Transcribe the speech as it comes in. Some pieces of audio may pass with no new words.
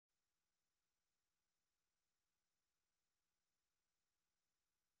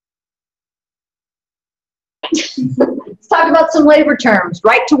Let's talk about some labor terms.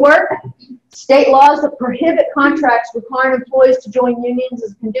 Right to work. State laws that prohibit contracts requiring employees to join unions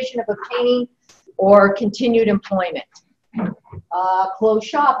as a condition of obtaining or continued employment. Closed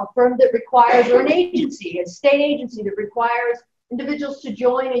shop, a firm that requires, or an agency, a state agency that requires individuals to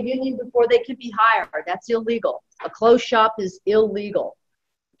join a union before they can be hired. That's illegal. A closed shop is illegal.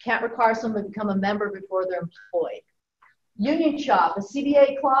 You can't require someone to become a member before they're employed. Union shop, a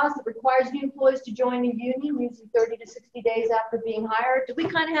CBA clause that requires new employees to join a union, usually 30 to 60 days after being hired. Do we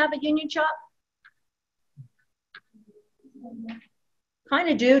kind of have a union shop? Kind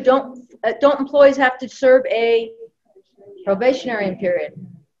of do. Don't employees have to serve a probationary period?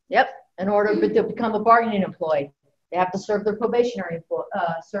 Yep. In order to become a bargaining employee, they have to serve their probationary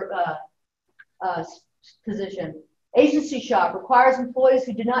position. Agency shop requires employees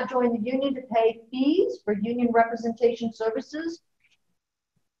who do not join the union to pay fees for union representation services.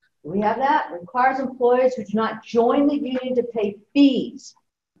 Do we have that? Requires employees who do not join the union to pay fees.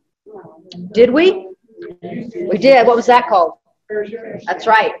 Did we? We did. What was that called? That's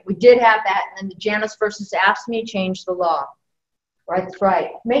right. We did have that. And then the Janus versus AFSCME changed the law. Right, that's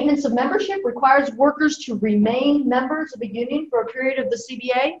right. Maintenance of membership requires workers to remain members of a union for a period of the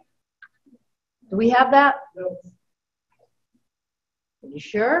CBA. Do we have that? No. Are you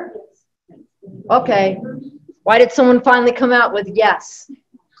sure? Okay. Why did someone finally come out with yes?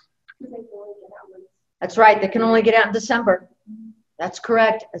 That's right. They can only get out in December. That's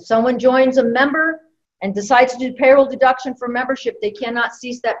correct. If someone joins a member and decides to do payroll deduction for membership, they cannot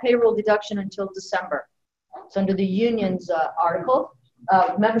cease that payroll deduction until December. It's under the union's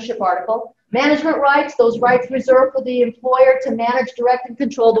membership article. Management rights, those rights reserved for the employer to manage, direct, and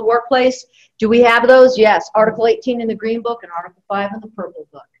control the workplace. Do we have those? Yes. Article 18 in the Green Book and Article 5 in the Purple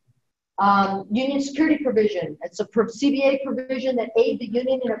Book. Union security provision. It's a CBA provision that aid the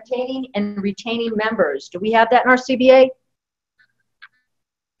union in obtaining and retaining members. Do we have that in our CBA?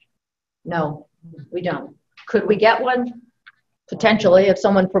 No, we don't. Could we get one? Potentially, if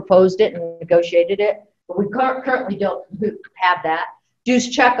someone proposed it and negotiated it. But we currently don't have that.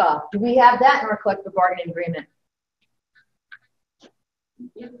 Dues checkoff. Do we have that in our collective bargaining agreement?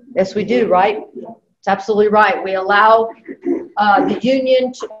 Yes, we do, right? It's absolutely right. We allow the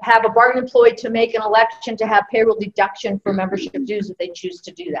union to have a bargaining employee to make an election to have payroll deduction for membership dues if they choose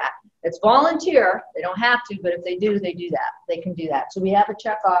to do that. It's volunteer. They don't have to, but if they do, they do that. They can do that. So we have a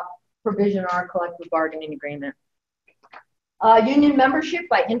checkoff provision in our collective bargaining agreement. Union membership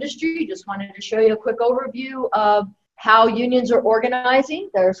by industry. Just wanted to show you a quick overview of how unions are organizing.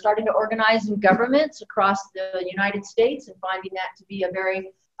 They're starting to organize in governments across the United States and finding that to be a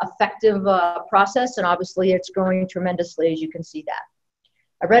very effective process, and obviously it's growing tremendously, as you can see that.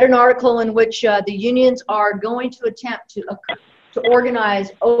 I read an article in which the unions are going to attempt to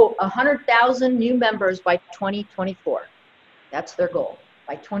organize 100,000 new members by 2024. That's their goal.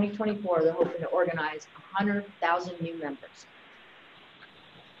 By 2024, they're hoping to organize 100,000 new members.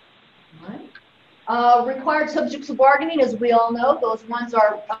 All right. Required subjects of bargaining, as we all know, those ones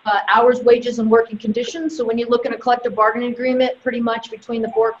are hours, wages, and working conditions. So when you look at a collective bargaining agreement, pretty much between the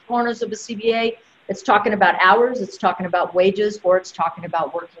four corners of a CBA, it's talking about hours, it's talking about wages, or it's talking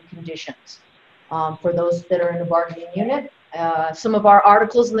about working conditions for those that are in the bargaining unit. Some of our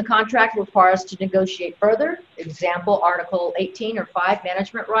articles in the contract require us to negotiate further. Example, Article 18 or 5,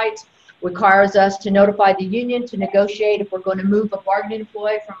 management rights, requires us to notify the union to negotiate if we're going to move a bargaining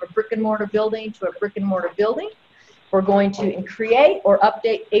employee from a brick and mortar building to a brick and mortar building. If we're going to create or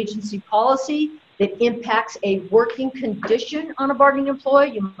update agency policy that impacts a working condition on a bargaining employee,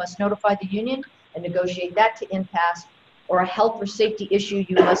 you must notify the union and negotiate that to impasse. Or a health or safety issue,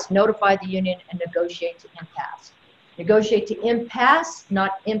 you must notify the union and negotiate to impasse. Negotiate to impasse,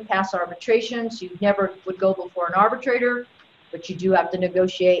 not impasse arbitration, so you never would go before an arbitrator, but you do have to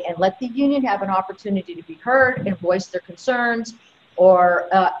negotiate and let the union have an opportunity to be heard and voice their concerns or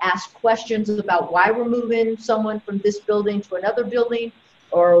ask questions about why we're moving someone from this building to another building,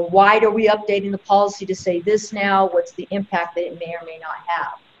 or why are we updating the policy to say this now, what's the impact that it may or may not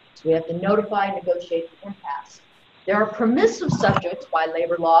have. So we have to notify and negotiate the impasse. There are permissive subjects by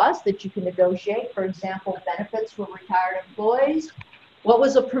labor laws that you can negotiate. For example, benefits for retired employees. What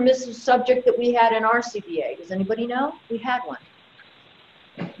was a permissive subject that we had in our CBA? Does anybody know? We had one.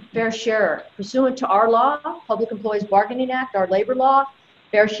 Fair share. Pursuant to our law, Public Employees Bargaining Act, our labor law,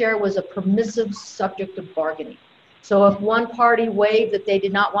 fair share was a permissive subject of bargaining. So if one party waived that they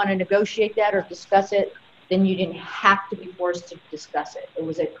did not want to negotiate that or discuss it, then you didn't have to be forced to discuss it. It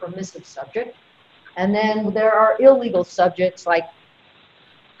was a permissive subject. And then there are illegal subjects like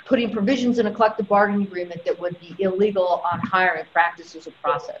putting provisions in a collective bargaining agreement that would be illegal on hiring practices or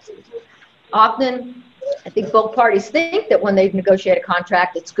processes. Often, I think both parties think that when they negotiate a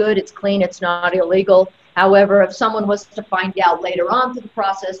contract, it's good, it's clean, it's not illegal. However, if someone was to find out later on through the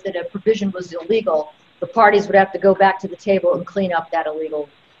process that a provision was illegal, the parties would have to go back to the table and clean up that illegal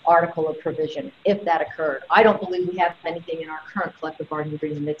article or provision if that occurred. I don't believe we have anything in our current collective bargaining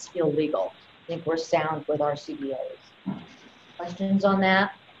agreement that's illegal. I think we're sound with our CBAs. Questions on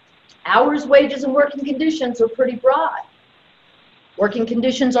that? Hours, wages, and working conditions are pretty broad. Working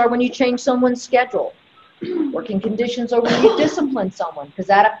conditions are when you change someone's schedule. Working conditions are when you discipline someone, because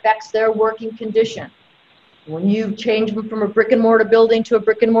that affects their working condition. When you change them from a brick and mortar building to a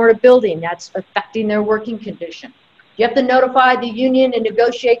brick and mortar building, that's affecting their working condition. You have to notify the union and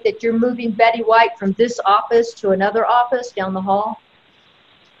negotiate that you're moving Betty White from this office to another office down the hall.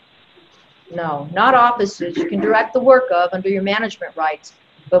 No, not offices. You can direct the work of under your management rights.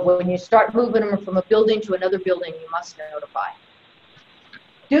 But when you start moving them from a building to another building, you must notify.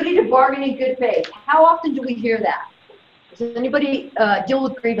 Duty to bargain in good faith. How often do we hear that? Does anybody deal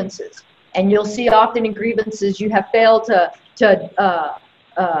with grievances? And you'll see often in grievances you have failed to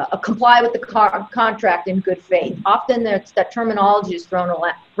comply with the contract in good faith. Often that terminology is thrown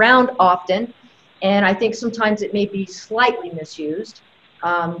around often, and I think sometimes it may be slightly misused.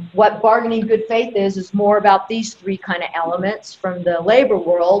 What bargaining good faith is more about these three kind of elements from the labor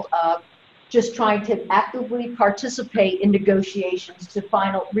world of just trying to actively participate in negotiations to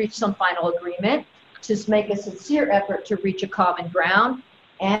reach some final agreement, to make a sincere effort to reach a common ground,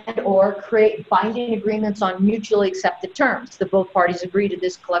 and or create binding agreements on mutually accepted terms that both parties agree to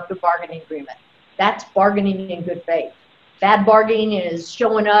this collective bargaining agreement. That's bargaining in good faith. Bad bargaining is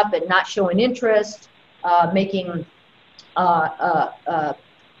showing up and not showing interest, making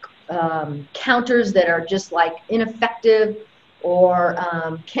counters that are just like ineffective, or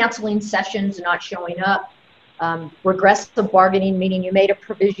canceling sessions and not showing up. Regressive bargaining, meaning you made a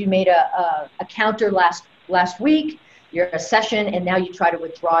provision, you made a counter last week, you're a session, and now you try to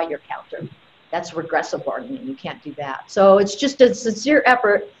withdraw your counter. That's regressive bargaining. You can't do that. So it's just a sincere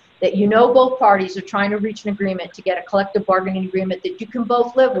effort that you know both parties are trying to reach an agreement to get a collective bargaining agreement that you can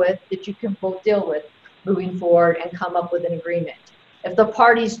both live with, that you can both deal with moving forward and come up with an agreement. If the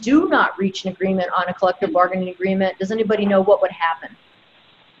parties do not reach an agreement on a collective bargaining agreement, does anybody know what would happen?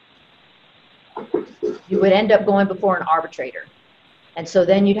 You would end up going before an arbitrator. And so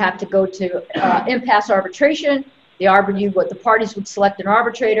then you'd have to go to impasse arbitration. The parties would select an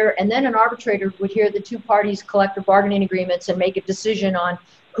arbitrator, and then an arbitrator would hear the two parties' collective bargaining agreements and make a decision on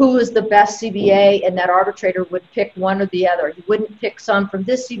who is the best CBA, and that arbitrator would pick one or the other. He wouldn't pick some from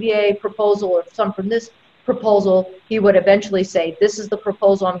this CBA proposal or some from this proposal. He would eventually say, this is the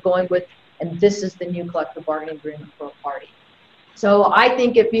proposal I'm going with, and this is the new collective bargaining agreement for a party. So I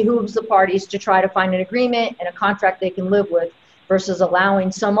think it behooves the parties to try to find an agreement and a contract they can live with, versus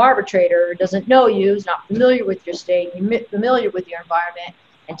allowing some arbitrator who doesn't know you, is not familiar with your state, familiar with your environment,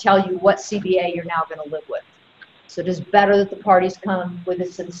 and tell you what CBA you're now going to live with. So it is better that the parties come with a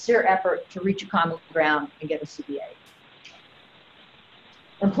sincere effort to reach a common ground and get a CBA.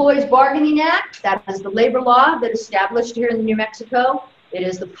 Employees Bargaining Act, that is the labor law that is established here in New Mexico. It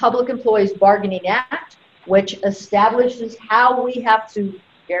is the Public Employees Bargaining Act, which establishes how we have to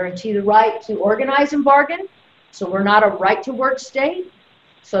guarantee the right to organize and bargain. So we're not a right-to-work state.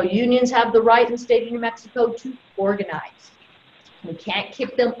 So unions have the right in the state of New Mexico to organize. We can't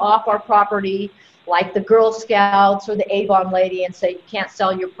kick them off our property like the Girl Scouts or the Avon lady and say, you can't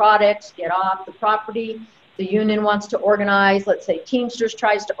sell your products, get off the property. The union wants to organize, let's say Teamsters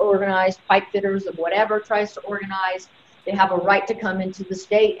tries to organize, pipe fitters or whatever tries to organize. They have a right to come into the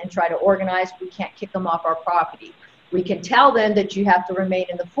state and try to organize. We can't kick them off our property. We can tell them that you have to remain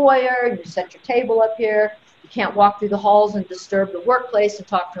in the foyer, you set your table up here, you can't walk through the halls and disturb the workplace and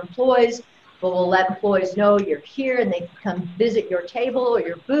talk to employees, but we'll let employees know you're here and they can come visit your table or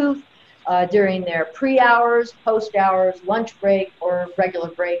your booth during their pre-hours, post-hours, lunch break, or regular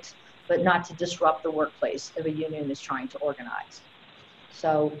breaks, but not to disrupt the workplace if a union is trying to organize.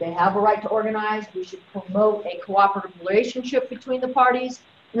 So they have a right to organize. We should promote a cooperative relationship between the parties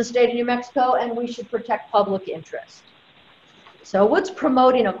in the state of New Mexico, and we should protect public interest. So what's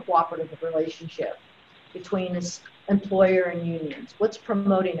promoting a cooperative relationship between this employer and unions? What's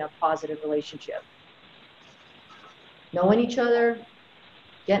promoting a positive relationship? Knowing each other,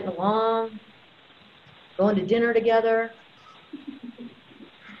 getting along, going to dinner together?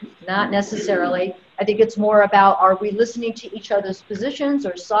 Not necessarily. I think it's more about, are we listening to each other's positions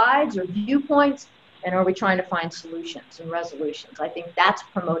or sides or viewpoints, and are we trying to find solutions and resolutions? I think that's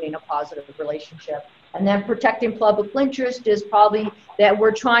promoting a positive relationship. And then protecting public interest is probably that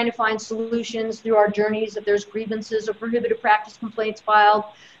we're trying to find solutions through our journeys. If there's grievances or prohibited practice complaints filed,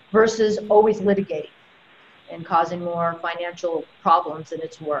 versus always litigating and causing more financial problems than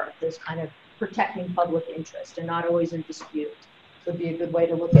it's worth. Is kind of protecting public interest and not always in dispute. Would be a good way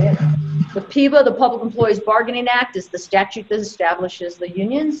to look at it. The PEBA, the Public Employees Bargaining Act, is the statute that establishes the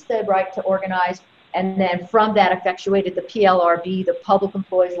unions the right to organize, and then from that effectuated the PLRB, the Public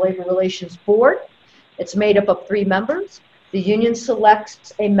Employees Labor Relations Board. It's made up of 3 members. The union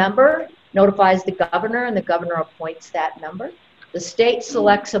selects a member, notifies the governor, and the governor appoints that member. The state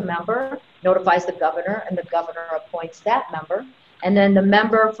selects a member, notifies the governor, and the governor appoints that member. And then the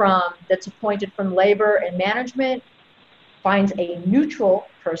member that's appointed from labor and management finds a neutral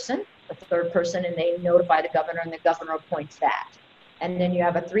person, a 3rd person, and they notify the governor, and the governor appoints that. And then you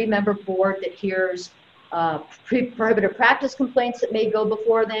have a 3-member board that hears prohibited practice complaints that may go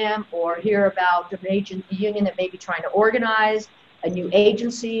before them, or hear about a union that may be trying to organize a new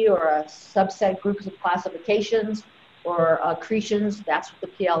agency or a subset groups of classifications or accretions. That's what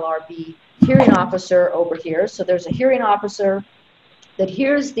the PLRB hearing officer overhears. So there's a hearing officer that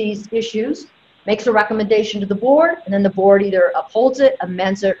hears these issues, makes a recommendation to the board, and then the board either upholds it,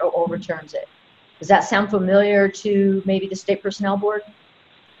 amends it, or overturns it. Does that sound familiar to maybe the State Personnel Board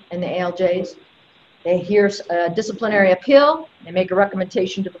and the ALJs? They hear a disciplinary appeal, they make a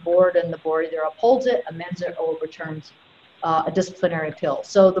recommendation to the board, and the board either upholds it, amends it, or overturns a disciplinary appeal.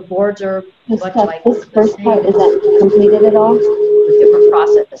 So the boards are much like this first part, is that completed at all? With different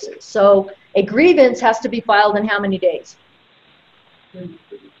processes. So a grievance has to be filed in how many days?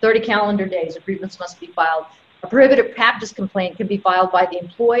 30 calendar days. A grievance must be filed. A prohibited practice complaint can be filed by the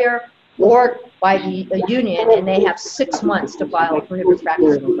employer or by the union, and they have 6 months to file a prohibited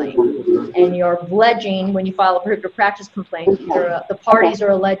practice complaint. And you're alleging, when you file a prohibited practice complaint, the parties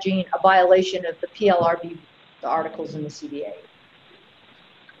are alleging a violation of the PLRB, the articles in the CBA.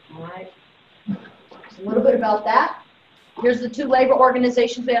 All right. So a little bit about that. Here's the 2 labor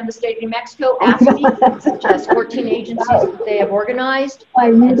organizations we have in the state of New Mexico. AFSCME, which has 14 agencies that they have organized,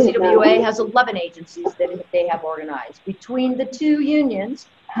 and CWA has 11 agencies that they have organized. Between the 2 unions,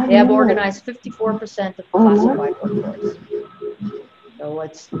 they have organized 54% of classified workforce. So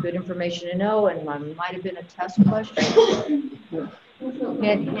it's good information to know, and might have been a test question.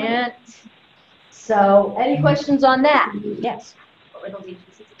 Hint, hint. So any questions on that? Yes. What were those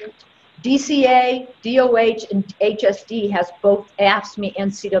agencies again? DCA, DOH, and HSD has both AFSCME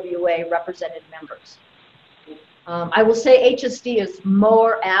and CWA represented members. I will say HSD is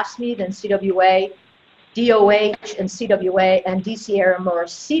more AFSCME than CWA. DOH and CWA and DCA are more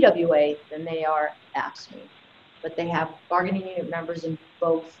CWA than they are AFSCME. But they have bargaining unit members in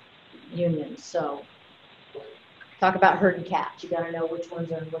both unions. So talk about herding cats. You got to know which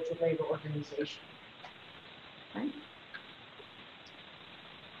ones are in which labor organization. Okay.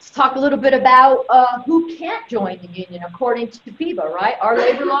 Let's talk a little bit about who can't join the union according to PEBA, right? Our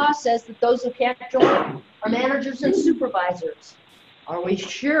labor law says that those who can't join are managers and supervisors. Are we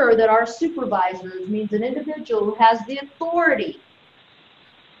sure that our supervisors means an individual who has the authority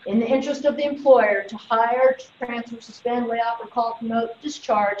in the interest of the employer to hire, transfer, suspend, lay off, or call, promote,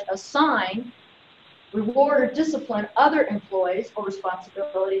 discharge, assign, reward, or discipline other employees or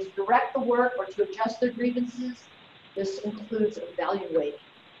responsibilities, direct the work, or to adjust their grievances? This includes evaluating.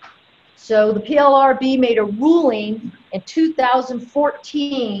 So the PLRB made a ruling in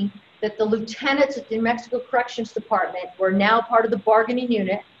 2014 that the lieutenants at the New Mexico Corrections Department were now part of the bargaining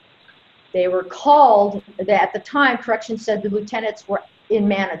unit. They were called, at the time, corrections said the lieutenants were in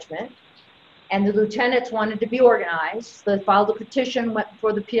management, and the lieutenants wanted to be organized. So they filed a petition, went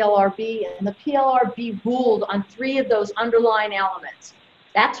before the PLRB, and the PLRB ruled on 3 of those underlying elements.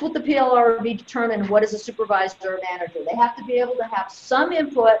 That's what the PLRB determined what is a supervisor or manager. They have to be able to have some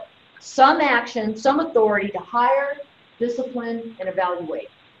input, some action, some authority to hire, discipline, and evaluate.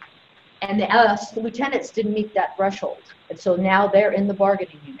 And the lieutenants didn't meet that threshold. And so now they're in the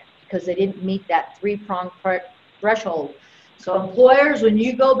bargaining unit because they didn't meet that 3-pronged threshold. So employers, when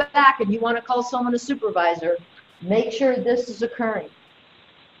you go back and you want to call someone a supervisor, make sure this is occurring.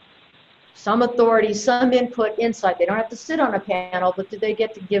 Some authority, some input, insight. They don't have to sit on a panel, but do they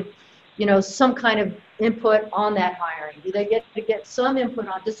get to give, some kind of input on that hiring? Do they get to get some input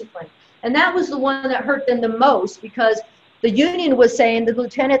on discipline? And that was the one that hurt them the most, because the union was saying the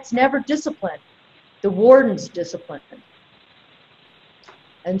lieutenants never disciplined. The wardens disciplined.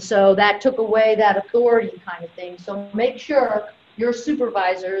 And so that took away that authority kind of thing. So make sure your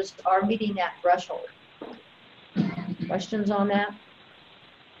supervisors are meeting that threshold. Questions on that?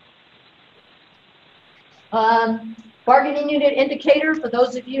 Bargaining unit indicator, for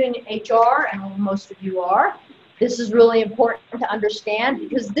those of you in HR, and most of you are, This is really important to understand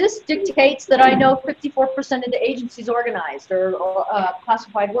because this dictates that I know 54% of the agency is organized or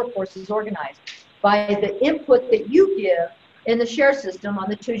classified workforce is organized by the input that you give in the share system on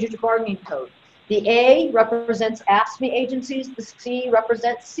the two-digit bargaining code. The A represents AFSCME agencies, the C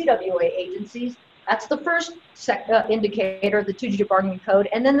represents CWA agencies. That's the first indicator, the two-digit bargaining code.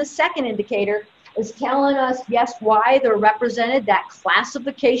 And then the second indicator is telling us, yes, why they're represented. That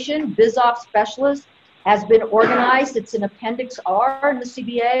classification, BizOps specialist, has been organized. It's in Appendix R in the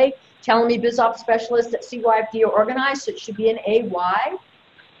CBA, telling me BizOps specialists at CYFD are organized, so it should be an AY.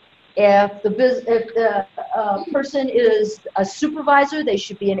 If the person is a supervisor, they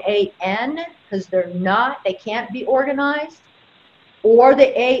should be an AN, because they're not, they can't be organized. Or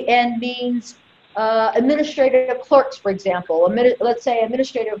the AN means administrative clerks, for example. Let's say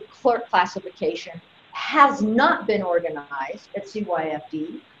administrative clerk classification has not been organized at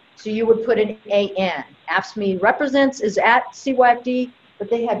CYFD, so you would put an AN. AFSCME represents is at CYFD, but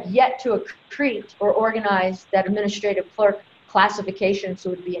they have yet to accrete or organize that administrative clerk classification,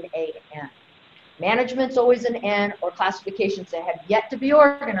 so it would be an AN. Management's always an N, or classifications that have yet to be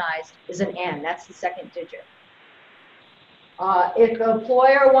organized is an N. That's the second digit. If the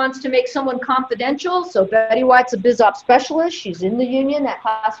employer wants to make someone confidential, so Betty White's a BizOps specialist, she's in the union, that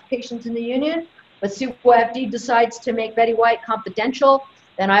classification's in the union, but CYFD decides to make Betty White confidential,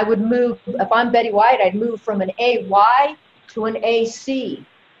 then I would move, if I'm Betty White, I'd move from an AY to an AC.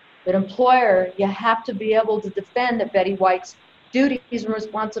 But employer, you have to be able to defend that Betty White's duties and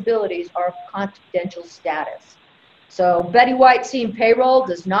responsibilities are of confidential status. So Betty White seeing payroll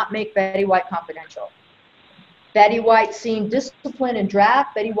does not make Betty White confidential. Betty White seeing discipline and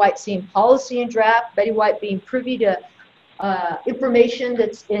draft, Betty White seeing policy and draft, Betty White being privy to information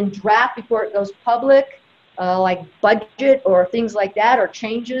that's in draft before it goes public, like budget or things like that, or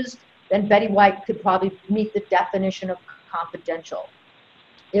changes, then Betty White could probably meet the definition of confidential.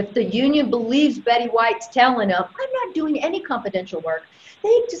 If the union believes Betty White's telling them, I'm not doing any confidential work,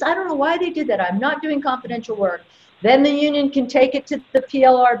 I don't know why they did that, I'm not doing confidential work, then the union can take it to the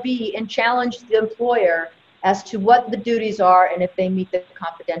PLRB and challenge the employer as to what the duties are and if they meet the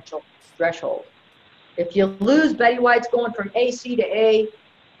confidential threshold. If you lose, Betty White's going from AC to A,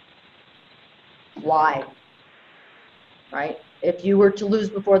 why? Right? If you were to lose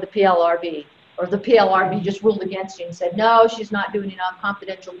before the PLRB, or the PLRB just ruled against you and said, no, she's not doing enough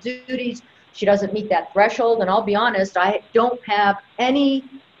confidential duties, she doesn't meet that threshold, and I'll be honest, I don't have any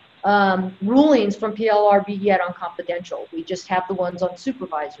rulings from PLRB yet on confidential. We just have the ones on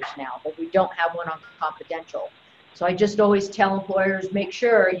supervisors now, but we don't have one on confidential. So I just always tell employers, make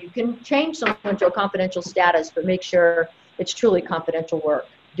sure you can change someone to a confidential status, but make sure it's truly confidential work.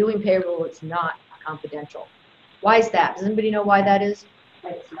 Doing payroll is not confidential. Why is that? Does anybody know why that is?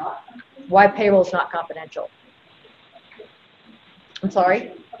 It's not. Why payroll is not confidential? I'm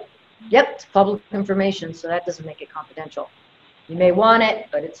sorry? Yep, it's public information, so that doesn't make it confidential. You may want it,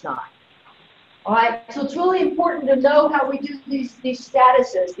 but it's not. All right, so it's really important to know how we do these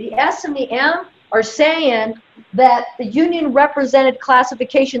statuses. The S and the M are saying that the union represented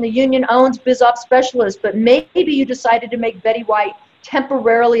classification, the union owns BizOps specialist, but maybe you decided to make Betty White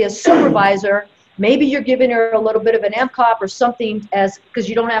temporarily a supervisor. Maybe you're giving her a little bit of an MCOP or something because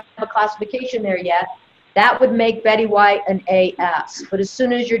you don't have a classification there yet. That would make Betty White an AS. But as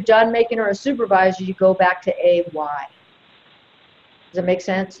soon as you're done making her a supervisor, you go back to AY. Does that make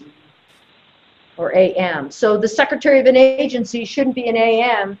sense? Or AM. So the secretary of an agency shouldn't be an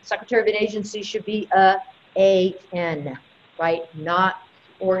AM. Secretary of an agency should be a AN, right? Not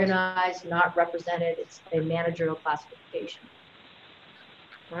organized, not represented. It's a managerial classification.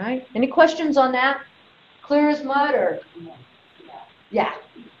 All right? Any questions on that? Clear as mud, or? Yeah.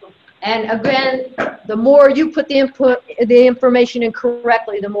 And again, the more you put the information in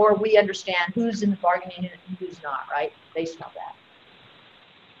correctly, the more we understand who's in the bargaining unit and who's not, right? Based on that.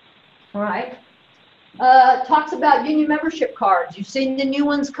 All right. Talks about union membership cards. You've seen the new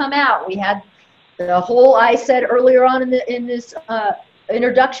ones come out. We had the whole, I said earlier on in this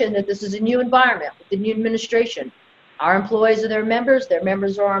introduction that this is a new environment with the new administration. Our employees are their members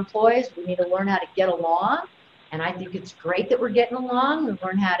are our employees. We need to learn how to get along. And I think it's great that we're getting along and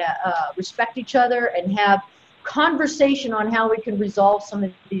learn how to respect each other and have conversation on how we can resolve some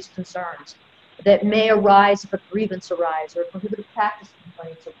of these concerns that may arise if a grievance arises or prohibited practice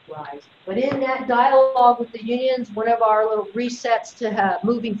complaints arise. But in that dialogue with the unions, one of our little resets to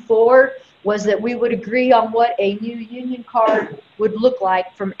moving forward was that we would agree on what a new union card would look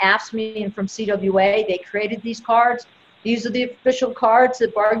like from AFSCME and from CWA. They created these cards. These are the official cards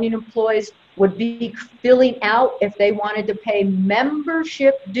that bargaining employees would be filling out if they wanted to pay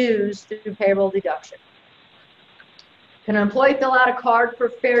membership dues through payroll deduction. Can an employee fill out a card for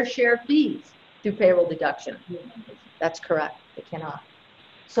fair share fees through payroll deduction? That's correct. They cannot.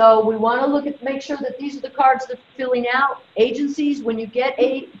 So we want to look at, make sure that these are the cards they're filling out. Agencies, when you get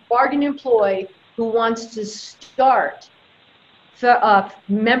a bargain employee who wants to start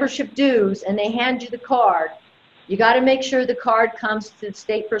membership dues and they hand you the card, you got to make sure the card comes to the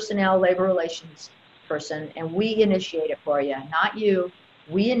state personnel labor relations person, and we initiate it for you, not you.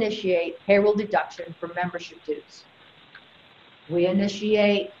 We initiate payroll deduction for membership dues. We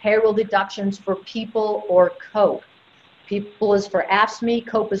initiate payroll deductions for people or COPE. People is for AFSCME,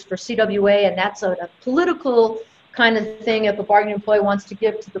 COPE is for CWA, and that's a political kind of thing if a bargaining employee wants to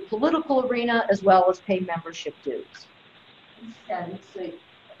give to the political arena as well as pay membership dues. And so, if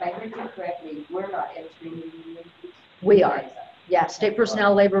I heard you correctly, we're not entering the union. We are. Yeah, state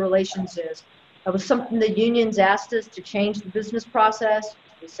personnel labor relations is. That was something the unions asked us to change the business process.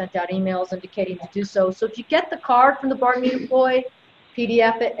 We sent out emails indicating to do so. So if you get the card from the bargaining employee,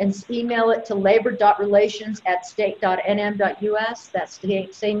 PDF it and email it to labor.relations@state.nm.us. That's the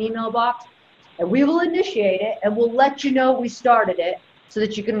same email box. And we will initiate it and we'll let you know we started it so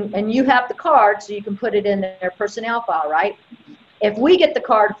that you can, and you have the card so you can put it in their personnel file, right? If we get the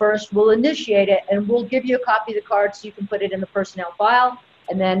card first, we'll initiate it and we'll give you a copy of the card so you can put it in the personnel file.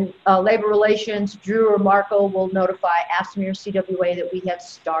 And then labor relations, Drew or Marco will notify AFSCME or CWA that we have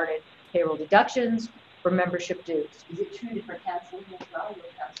started payroll deductions for membership dues. Is it true for canceling as well?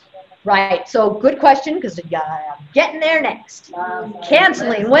 Right, so good question, because I'm getting there next.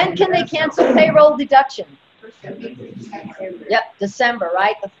 Canceling, when can they cancel payroll deduction? Yep, December,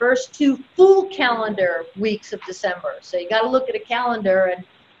 right? The first 2 full calendar weeks of December. So you got to look at a calendar, and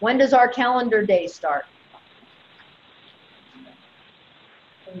when does our calendar day start?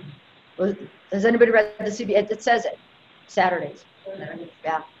 Has anybody read the CBA? It says it, Saturdays.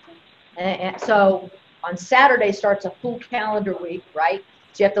 Yeah. And so on Saturday starts a full calendar week, right?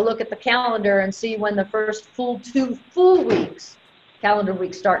 So you have to look at the calendar and see when the first 2 full weeks, calendar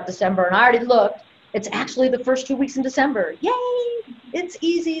weeks start in December. And I already looked. It's actually the first 2 weeks in December. Yay! It's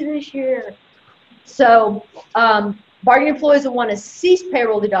easy this year. So bargaining employees that want to cease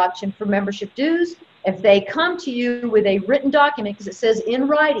payroll deduction for membership dues, if they come to you with a written document, because it says in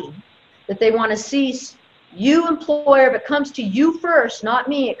writing that they want to cease, you employer, if it comes to you first, not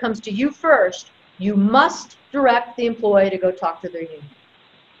me, it comes to you first, you must direct the employee to go talk to their union.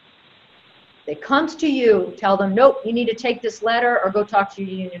 If it comes to you, tell them, nope, you need to take this letter or go talk to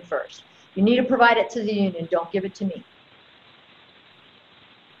your union first. You need to provide it to the union, don't give it to me.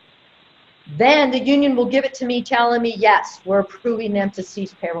 Then the union will give it to me telling me, yes, we're approving them to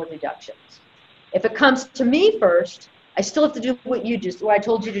cease payroll deductions. If it comes to me first, I still have to do what I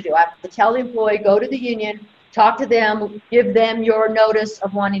told you to do. I have to tell the employee, go to the union, talk to them, give them your notice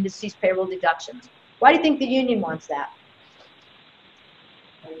of wanting to cease payroll deductions. Why do you think the union wants that?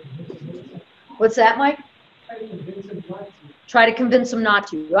 What's that, Mike? Try to convince them not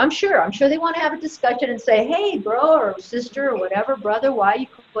to. I'm sure they want to have a discussion and say, hey, bro or sister or whatever, brother, why are you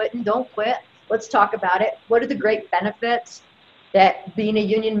quitting? Don't quit. Let's talk about it. What are the great benefits that being a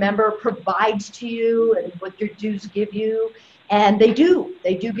union member provides to you and what your dues give you? And they do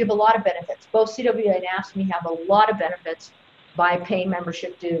give a lot of benefits. Both CWA and AFSCME have a lot of benefits by paying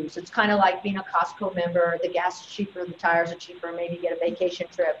membership dues. It's kind of like being a Costco member. The gas is cheaper, the tires are cheaper, maybe you get a vacation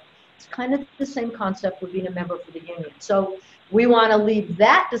trip. It's kind of the same concept with being a member for the union. So we want to leave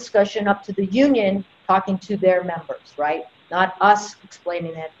that discussion up to the union talking to their members, right? Not us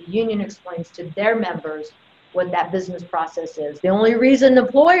explaining it. The union explains to their members what that business process is. The only reason the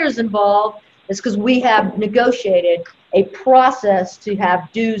employer's involved is because we have negotiated a process to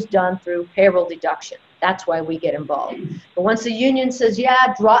have dues done through payroll deduction. That's why we get involved. But once the union says,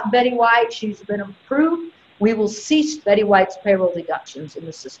 yeah, drop Betty White, she's been approved, we will cease Betty White's payroll deductions in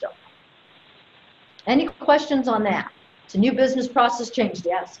the system. Any questions on that? It's a new business process change,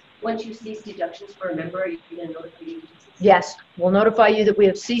 yes. Once you cease deductions for a member, are you going to notify the agencies? Yes, we'll notify you that we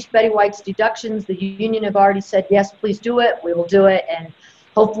have ceased Betty White's deductions. The union have already said, yes, please do it. We will do it. And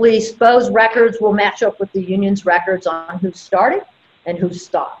hopefully SPO's records will match up with the union's records on who started and who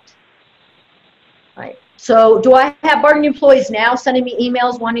stopped. Right. So do I have bargaining employees now sending me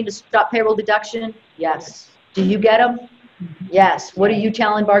emails wanting to stop payroll deduction? Yes. Do you get them? Yes. What are you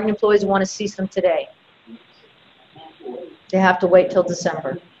telling bargaining employees who want to cease them today? They have to wait till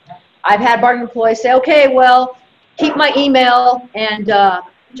December. I've had bargaining employees say, okay, well, keep my email and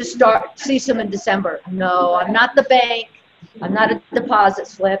just cease them in December. No, I'm not the bank. I'm not a deposit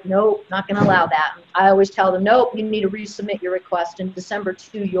slip. Nope, not going to allow that. I always tell them, nope, you need to resubmit your request in December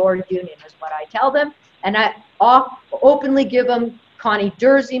to your union is what I tell them. And I openly give them Connie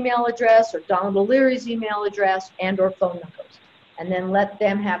Durr's email address or Donald O'Leary's email address and or phone numbers. And then let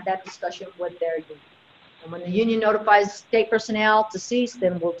them have that discussion with their union. And when the union notifies state personnel to cease,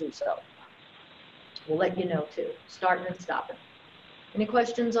 then we'll do so. We'll let you know too, starting and stopping. Any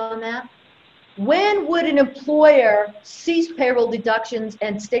questions on that? When would an employer cease payroll deductions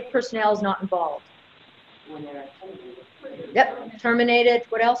and state personnel is not involved? When they're terminated. Yep, terminated.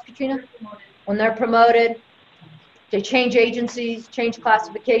 What else, Katrina? When they're promoted, they change agencies, change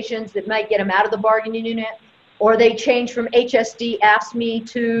classifications that might get them out of the bargaining unit, or they change from HSD AFSCME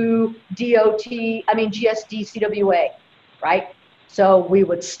to GSD CWA, right? So we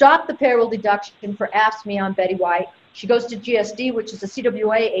would stop the payroll deduction for AFSCME on Betty White. She goes to GSD, which is a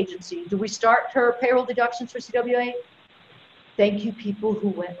CWA agency. Do we start her payroll deductions for CWA? Thank you, people who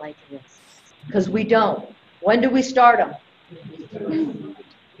went like this, because we don't. When do we start them?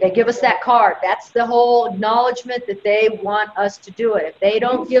 They give us that card. That's the whole acknowledgement that they want us to do it. If they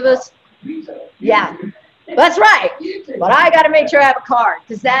don't give us, yeah, that's right. But I got to make sure I have a card,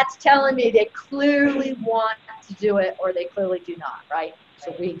 because that's telling me they clearly want to do it or they clearly do not, right?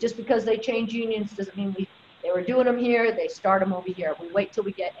 So we, just because they change unions doesn't mean they were doing them here, they start them over here. We wait till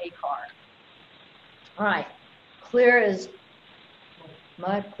we get a card. All right, clear as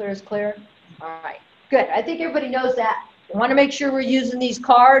mud, clear as clear. All right, good. I think everybody knows that. I want to make sure we're using these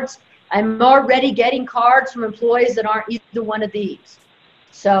cards. I'm already getting cards from employees that aren't either one of these.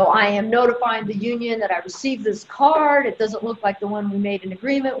 So I am notifying the union that I received this card. It doesn't look like the one we made an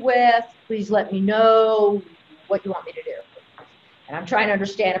agreement with. Please let me know what you want me to do. And I'm trying to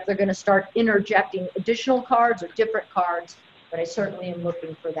understand if they're going to start interjecting additional cards or different cards, but I certainly am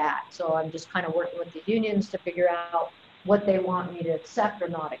looking for that. So I'm just kind of working with the unions to figure out what they want me to accept or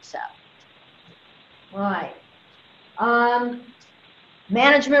not accept. All right.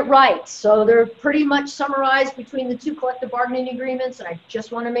 Management rights. So they're pretty much summarized between the two collective bargaining agreements, and I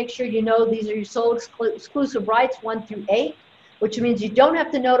just want to make sure you know these are your sole exclusive rights 1 through 8, which means you don't have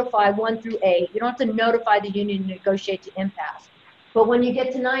to notify 1 through 8. You don't have to notify the union to negotiate to impasse. But when you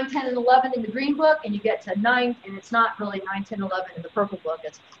get to 9, 10, and 11 in the green book, and you get to 9, and it's not really 9, 10, 11 in the purple book,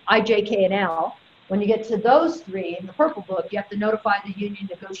 it's I, J, K, and L. When you get to those 3 in the purple book, you have to notify the union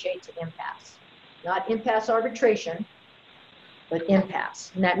to negotiate to impasse. Not impasse arbitration, but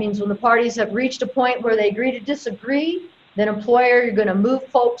impasse. And that means when the parties have reached a point where they agree to disagree, then employer, you're going to move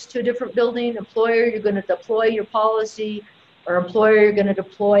folks to a different building. Employer, you're going to deploy your policy, or employer, you're going to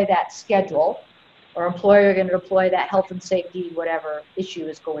deploy that schedule, or employer, you're going to deploy that health and safety, whatever issue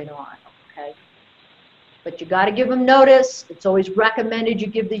is going on, okay? But you got to give them notice. It's always recommended you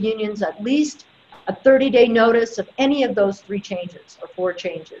give the unions at least a 30-day notice of any of those 3 changes or 4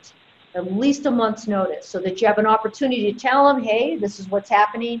 changes. At least a month's notice, so that you have an opportunity to tell them, hey, this is what's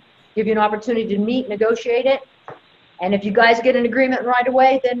happening, give you an opportunity to meet, negotiate it. And if you guys get an agreement right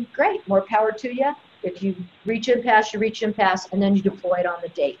away, then great, more power to you. If you reach impasse, you reach impasse, and then you deploy it on the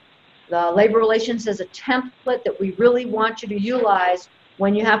date. The Labor Relations is a template that we really want you to utilize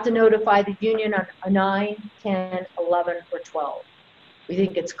when you have to notify the union on a 9, 10, 11, or 12. We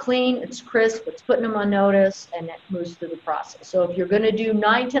think it's clean, it's crisp, it's putting them on notice, and it moves through the process. So if you're going to do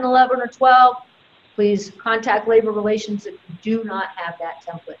 9, 10, 11, or 12, please contact Labor Relations if you do not have that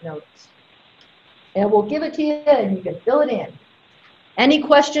template notice. And we'll give it to you, and you can fill it in. Any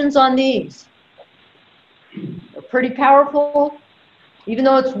questions on these? They're pretty powerful. Even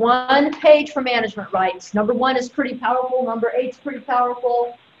though it's 1 page for management rights, number 1 is pretty powerful, number 8 is pretty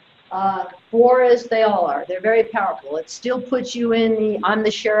powerful. 4 is they all are. They're very powerful. It still puts you in the I'm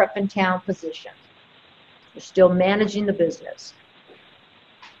the sheriff in town position. You're still managing the business.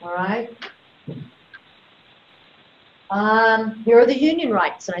 All right. Here are the union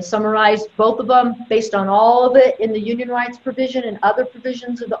rights, and I summarized both of them based on all of it in the union rights provision and other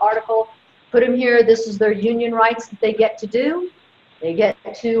provisions of the article. Put them here. This is their union rights that they get to do. They get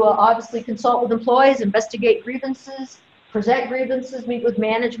to obviously consult with employees, investigate grievances, present grievances, meet with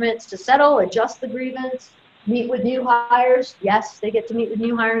managements to settle, adjust the grievance, meet with new hires. Yes, they get to meet with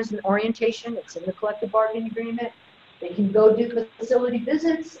new hires in orientation. It's in the collective bargaining agreement. They can go do facility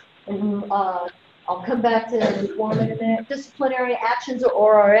visits, and I'll come back to the form in a minute. Disciplinary actions or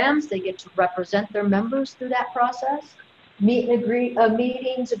ORMs, they get to represent their members through that process. Meet and agree,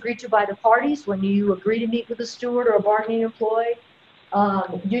 meetings agreed to by the parties when you agree to meet with a steward or a bargaining employee.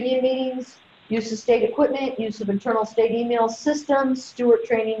 Union meetings, use of state equipment, use of internal state email systems, steward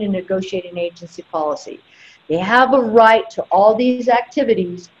training, and negotiating agency policy. They have a right to all these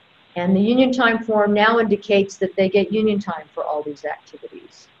activities, and the union time form now indicates that they get union time for all these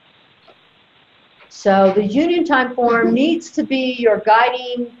activities. So the union time form needs to be your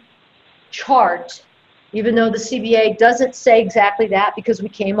guiding chart even though the CBA doesn't say exactly that, because we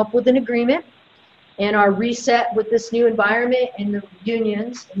came up with an agreement and are reset with this new environment in the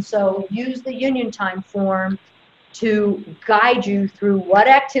unions. And so use the union time form to guide you through what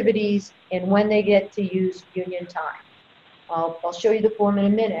activities and when they get to use union time. I'll show you the form in a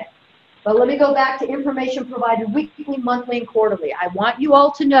minute. But let me go back to information provided weekly, monthly, and quarterly. I want you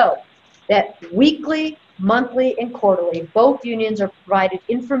all to know that weekly, monthly, and quarterly, both unions are provided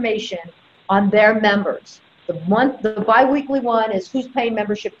information on their members. The bi-weekly one is who's paying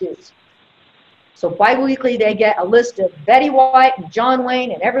membership dues. So bi-weekly, they get a list of Betty White and John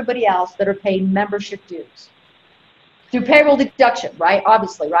Wayne and everybody else that are paying membership dues. Through payroll deduction, right?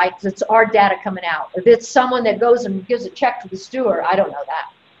 Obviously, right? Because it's our data coming out. If it's someone that goes and gives a check to the steward, I don't know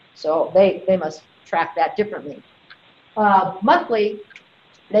that. So they must track that differently. Monthly,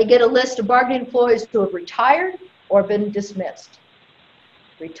 they get a list of bargaining employees who have retired or been dismissed.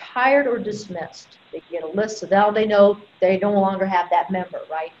 Retired or dismissed. They get a list, so now they know they no longer have that member,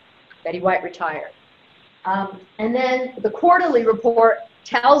 right? Betty White retired. And then the quarterly report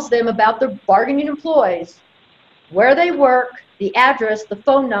tells them about their bargaining employees, where they work, the address, the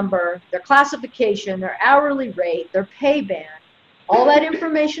phone number, their classification, their hourly rate, their pay band, all that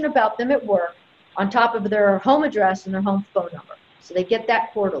information about them at work on top of their home address and their home phone number. So they get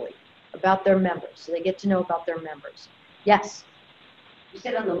that quarterly about their members. So they get to know about their members. Yes? You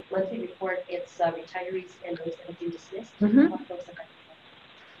said on the monthly report, it's retirees and those that have been dismissed. Mm-hmm.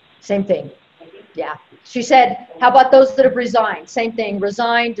 Same thing. Yeah. She said, how about those that have resigned? Same thing.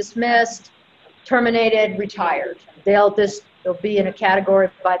 Resigned, dismissed, terminated, retired. They'll be in a category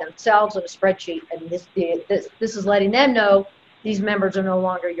by themselves on a spreadsheet, and this is letting them know these members are no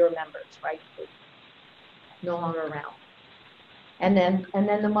longer your members, right? No longer around. And then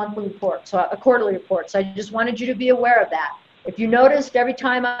the monthly report, so a quarterly report. So I just wanted you to be aware of that. If you noticed, every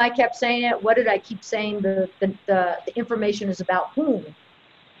time I kept saying it, what did I keep saying? The information is about whom?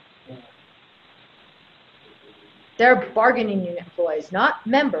 They're bargaining unit employees, not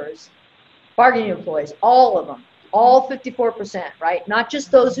members. Bargaining employees, all of them, all 54%, right? Not just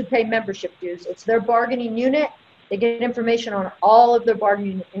those who pay membership dues. It's their bargaining unit. They get information on all of their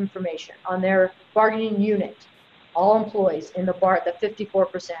bargaining information, on their bargaining unit, all employees in the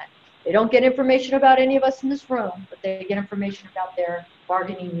 54%. They don't get information about any of us in this room, but they get information about their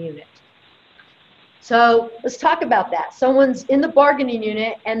bargaining unit. So let's talk about that. Someone's in the bargaining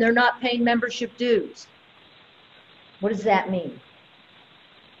unit and they're not paying membership dues. What does that mean?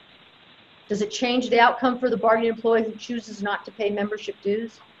 Does it change the outcome for the bargaining employee who chooses not to pay membership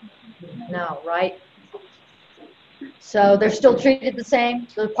dues? No, right? So they're still treated the same.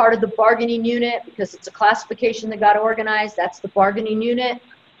 They're part of the bargaining unit because it's a classification that got organized. That's the bargaining unit.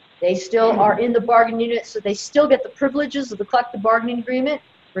 They still are in the bargaining unit, so they still get the privileges of the collective bargaining agreement,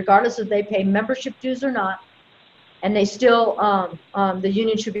 regardless if they pay membership dues or not. And they still, the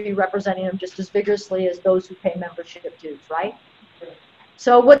union should be representing them just as vigorously as those who pay membership dues, right?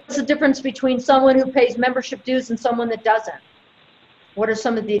 So what's the difference between someone who pays membership dues and someone that doesn't? What are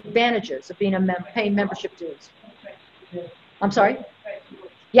some of the advantages of being paying membership dues? I'm sorry?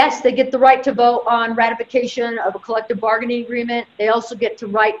 Yes, they get the right to vote on ratification of a collective bargaining agreement. They also get the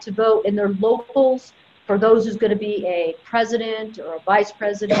right to vote in their locals for those who's going to be a president or a vice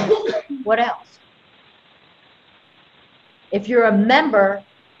president. What else? If you're a member,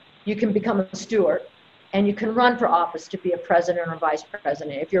 you can become a steward, and you can run for office to be a president or vice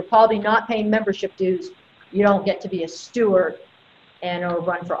president. If you're probably not paying membership dues, you don't get to be a steward or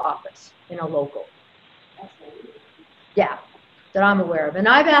run for office in a local. Yeah, that I'm aware of. And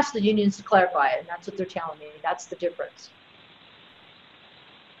I've asked the unions to clarify it, and that's what they're telling me. That's the difference.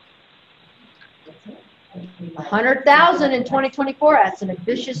 100,000 in 2024, that's an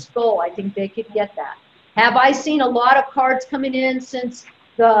ambitious goal. I think they could get that. Have I seen a lot of cards coming in since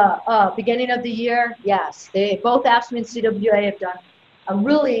the beginning of the year? Yes, they both AFSCME and CWA have done a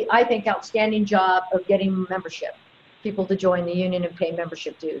really, I think, outstanding job of getting membership, people to join the union and pay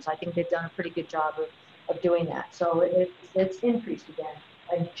membership dues. I think they've done a pretty good job of doing that. So it's increased again.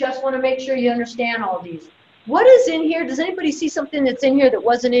 I just want to make sure you understand all these. What is in here? Does anybody see something that's in here that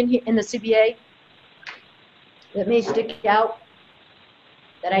wasn't in the CBA that may stick out?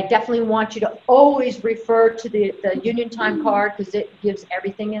 That I definitely want you to always refer to the union time card because it gives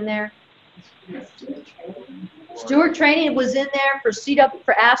everything in there. Steward training was in there for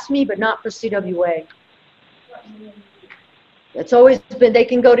AFSCME, but not for CWA. It's always been, they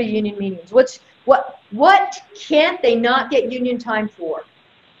can go to union meetings. What can't they not get union time for?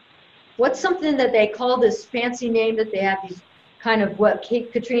 What's something that they call this fancy name that they have, these kind of what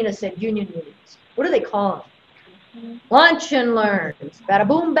Katrina said, union meetings? What do they call them? Lunch and learns. Bada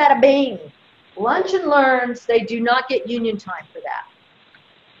boom, bada bing. Lunch and learns, they do not get union time for that.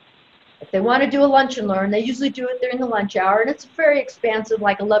 If they want to do a lunch and learn, they usually do it during the lunch hour, and it's very expansive,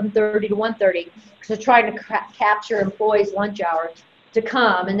 like 11:30 to 1:30, because they're trying to capture employees' lunch hour to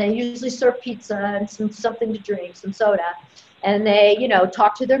come, and they usually serve pizza and something to drink, some soda, and they, you know,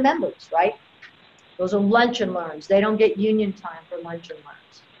 talk to their members, right? Those are lunch and learns. They don't get union time for lunch and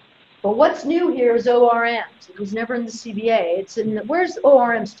learns. But what's new here is ORMs. It was never in the CBA. It's in the, where's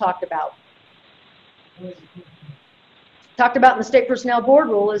ORMs talked about? Talked about in the State Personnel Board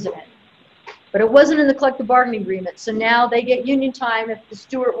rule, isn't it? But it wasn't in the collective bargaining agreement. So now they get union time if the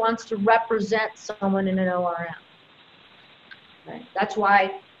steward wants to represent someone in an ORM. Right? That's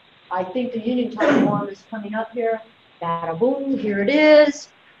why I think the union time form is coming up here. Bada boom, here it is.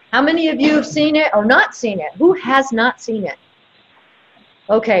 How many of you have seen it or not seen it? Who has not seen it?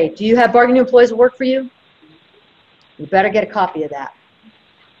 Okay, do you have bargaining employees that work for you? You better get a copy of that.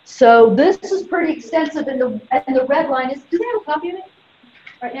 So this is pretty extensive, and the red line is, do they have a copy of it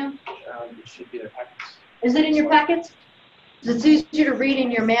right now? It should be in their packets. Is it in your packets? It's easier to read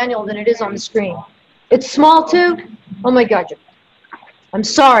in your manual than it is on the screen. It's small too? Oh my God, I'm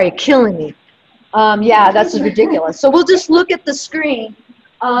sorry, killing me. Yeah, that's ridiculous. So we'll just look at the screen.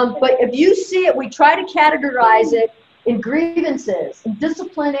 But if you see it, we try to categorize it in grievances, in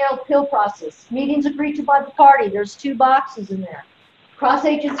disciplinary appeal process, meetings agreed to by the party. There's 2 boxes in there.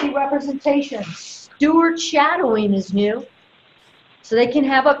 Cross-agency representation. Steward shadowing is new. So they can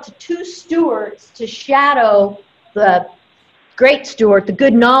have up to 2 stewards to shadow the great steward, the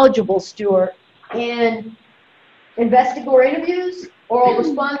good knowledgeable steward, in investigatory interviews, oral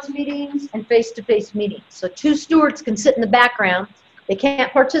response meetings, and face-to-face meetings. So 2 stewards can sit in the background. They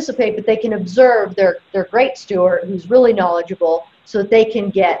can't participate, but they can observe their great steward who's really knowledgeable so that they can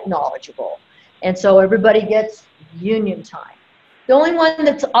get knowledgeable. And so everybody gets union time. The only one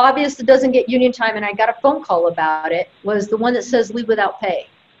that's obvious that doesn't get union time, and I got a phone call about it, was the one that says leave without pay.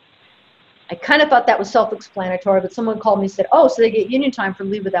 I kind of thought that was self-explanatory, but someone called me and said, oh, so they get union time for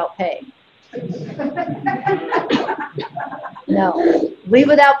leave without pay. No, leave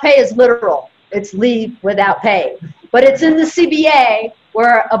without pay is literal. It's leave without pay. But it's in the CBA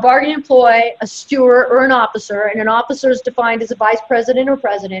where a bargaining employee, a steward, or an officer, and an officer is defined as a vice president or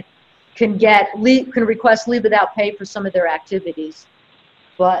president, can request leave without pay for some of their activities,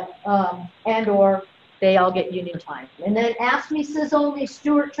 but and/or they all get union time. And then AFSCME says only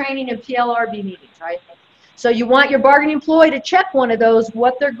steward training and PLRB meetings, right? So you want your bargaining employee to check one of those,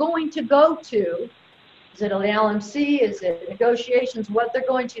 what they're going to go to. Is it an LMC? Is it negotiations? What they're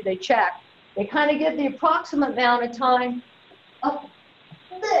going to, they check. They kind of give the approximate amount of time up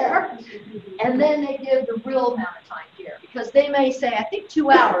there, and then they give the real amount of time here, because they may say, I think 2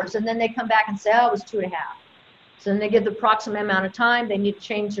 hours, and then they come back and say, oh, it was 2.5. So then they give the approximate amount of time. They need to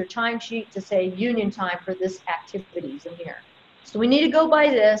change their timesheet to say union time for this activities in here. So we need to go by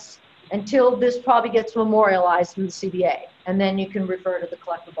this until this probably gets memorialized in the CBA, and then you can refer to the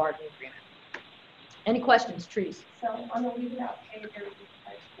collective bargaining agreement. Any questions, Trees? So on the leave without pay, there would be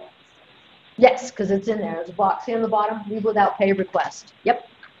a box. Yes, because it's in there. There's a box here on the bottom, leave without pay request. Yep,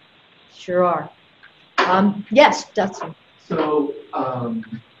 sure are. Yes, Dustin. So,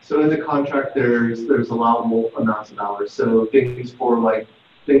 so in the contract, there's allowable amounts of hours. So things for like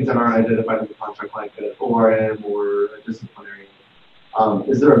things that aren't identified in the contract, like an ORM or a disciplinary.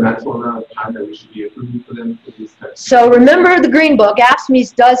 Is there a maximum amount of time that we should be approving for them for these tests? So remember the Green Book,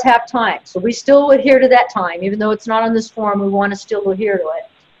 AFSCME does have time. So we still adhere to that time. Even though it's not on this form, we want to still adhere to it.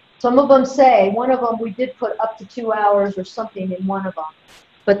 Some of them say, one of them we did put up to 2 hours or something in one of them.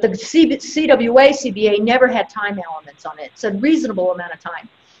 But the CWA CBA never had time elements on it. It said reasonable amount of time.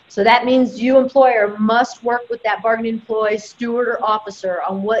 So that means you, employer, must work with that bargaining employee, steward, or officer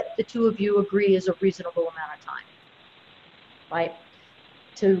on what the 2 of you agree is a reasonable amount of time, right?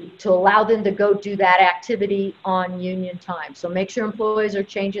 To allow them to go do that activity on union time. So make sure employees are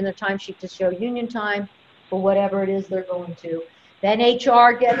changing their timesheet to show union time for whatever it is they're going to. Then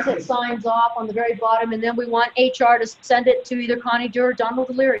HR gets it, signs off on the very bottom, and then we want HR to send it to either Connie Dewar or Donald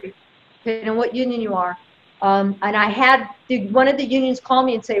O'Leary, depending on what union you are. And I had one of the unions call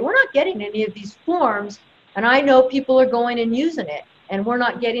me and say, we're not getting any of these forms, and I know people are going and using it, and we're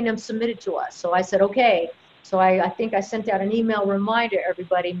not getting them submitted to us. So I said, okay. So I think I sent out an email reminder to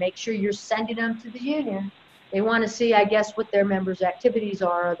everybody, make sure you're sending them to the union. They want to see, I guess, what their members' activities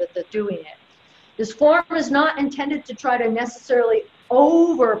are, that they're doing it. This form is not intended to try to necessarily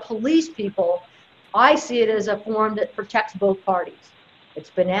over-police people. I see it as a form that protects both parties.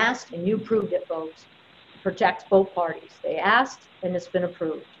 It's been asked, and you approved it, folks. It protects both parties. They asked, and it's been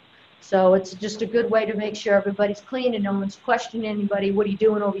approved. So it's just a good way to make sure everybody's clean and no one's questioning anybody. What are you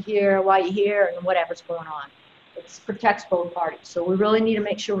doing over here? Why are you here? And whatever's going on. It protects both parties. So we really need to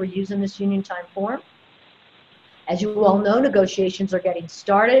make sure we're using this union time form. As you all know, negotiations are getting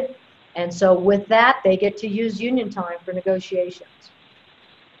started. And so with that, they get to use union time for negotiations.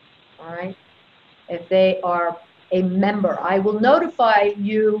 All right? If they are a member, I will notify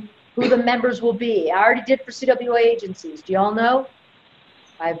you who the members will be. I already did for CWA agencies. Do you all know?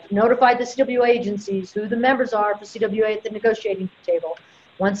 I've notified the CWA agencies who the members are for CWA at the negotiating table.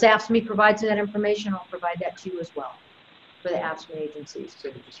 Once AFSCME provides that information, I'll provide that to you as well for the AFSCME agencies.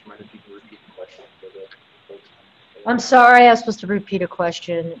 So just remind people repeat the question for the folks. I'm sorry, I was supposed to repeat a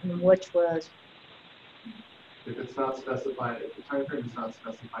question, which was? If it's not specified, if the time frame is not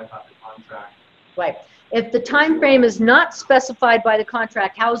specified by the contract. Right. If the time frame is not specified by the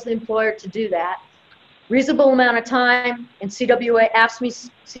contract, how is the employer to do that? Reasonable amount of time, and CWA, AFSCME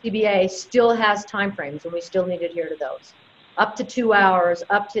CBA still has time frames, and we still need to adhere to those. Up to 2 hours,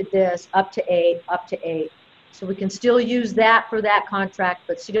 up to this, up to 8, up to 8. So we can still use that for that contract,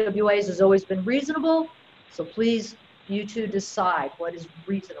 but CWA's has always been reasonable. So please, you two decide what is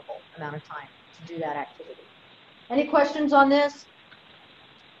reasonable amount of time to do that activity. Any questions on this?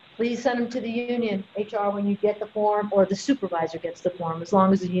 Please send them to the union, HR, when you get the form, or the supervisor gets the form, as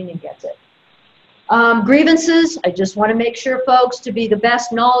long as the union gets it. Grievances, I just want to make sure, folks, to be the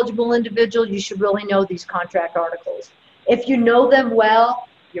best knowledgeable individual, you should really know these contract articles. If you know them well,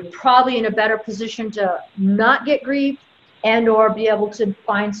 you're probably in a better position to not get grieved and or be able to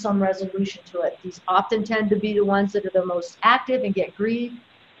find some resolution to it. These often tend to be the ones that are the most active and get grieved,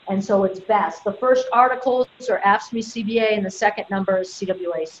 and so it's best. The first articles are AFSCME CBA, and the second number is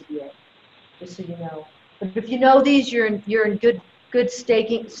CWA CBA, just so you know. But if you know these, you're in good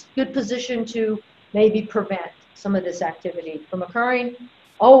position to maybe prevent some of this activity from occurring.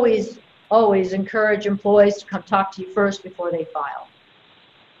 Always encourage employees to come talk to you first before they file.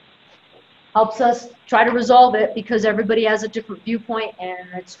 Helps us try to resolve it because everybody has a different viewpoint, and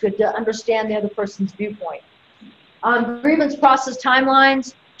it's good to understand the other person's viewpoint. Grievance process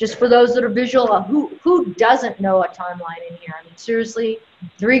timelines, just for those that are visual, who doesn't know a timeline in here? I mean, seriously,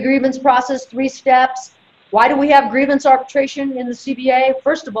 3 grievance process, 3 steps. Why do we have grievance arbitration in the CBA?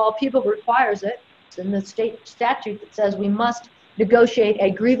 First of all, people requires it. It's in the state statute that says we must negotiate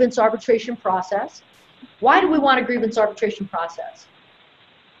a grievance arbitration process. Why do we want a grievance arbitration process?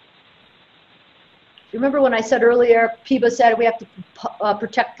 Remember when I said earlier, PIBA said we have to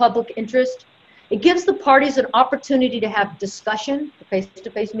protect public interest? It gives the parties an opportunity to have discussion,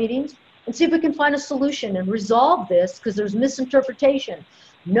 face-to-face meetings, and see if we can find a solution and resolve this, because there's misinterpretation,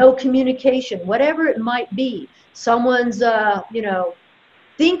 no communication, whatever it might be. Someone's,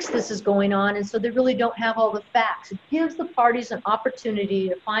 thinks this is going on, and so they really don't have all the facts. It gives the parties an opportunity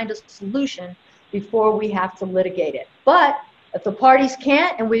to find a solution before we have to litigate it. But if the parties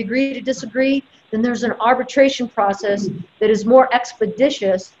can't and we agree to disagree, then there's an arbitration process that is more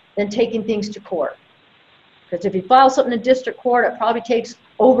expeditious than taking things to court. Because if you file something in district court, it probably takes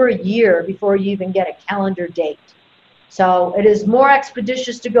over a year before you even get a calendar date. So it is more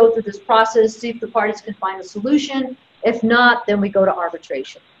expeditious to go through this process, see if the parties can find a solution. If not, then we go to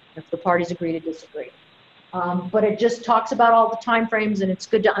arbitration, if the parties agree to disagree. But it just talks about all the time frames, and it's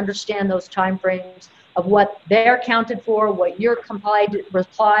good to understand those time frames of what they're counted for, what you're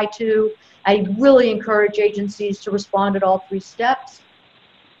reply to. I really encourage agencies to respond at all 3 steps.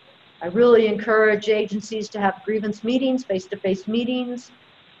 I really encourage agencies to have grievance meetings, face-to-face meetings.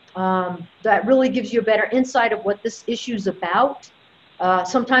 That really gives you a better insight of what this issue is about.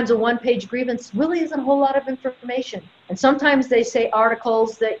 Sometimes a 1-page grievance really isn't a whole lot of information. And sometimes they say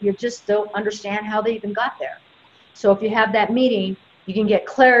articles that you just don't understand how they even got there. So if you have that meeting, you can get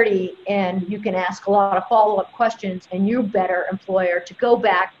clarity and you can ask a lot of follow-up questions, and you're better employer to go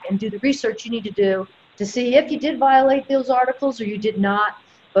back and do the research you need to do to see if you did violate those articles or you did not.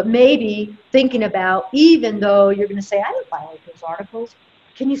 But maybe thinking about, even though you're going to say, I didn't violate those articles,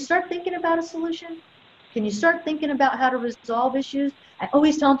 can you start thinking about a solution? Can you start thinking about how to resolve issues? I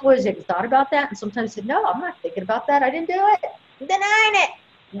always tell employees, have you thought about that? And sometimes say, no, I'm not thinking about that. I didn't do it. I'm denying it.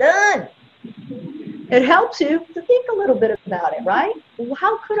 Done. It helps you to think a little bit about it, right? Well,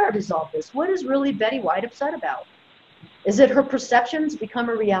 how could I resolve this? What is really Betty White upset about? Is it her perceptions become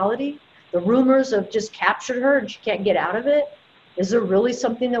a reality? The rumors have just captured her and she can't get out of it? Is there really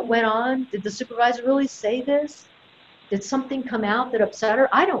something that went on? Did the supervisor really say this? Did something come out that upset her?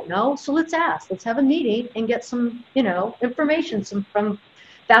 I don't know. So let's ask. Let's have a meeting and get some, information from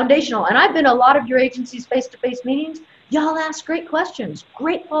foundational. And I've been to a lot of your agencies' face-to-face meetings. Y'all ask great questions,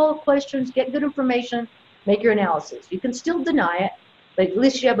 great follow-up questions, get good information, make your analysis. You can still deny it, but at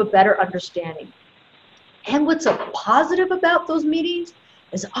least you have a better understanding. And what's a positive about those meetings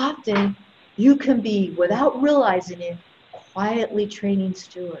is often you can be, without realizing it, quietly training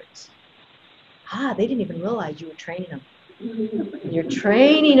stewards. They didn't even realize you were training them. You're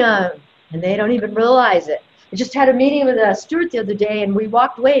training them, and they don't even realize it. I just had a meeting with a steward the other day, and we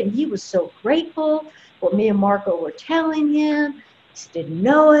walked away, and he was so grateful what me and Marco were telling him. He didn't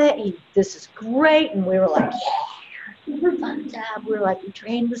know it. This is great, and we were like, yeah, thumbs up. We were like, we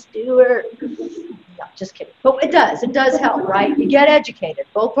trained the steward. No, just kidding. But it does help, right? You get educated.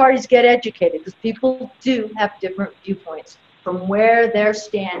 Both parties get educated because people do have different viewpoints from where they're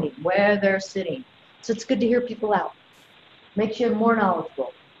standing, where they're sitting. So it's good to hear people out. Makes you more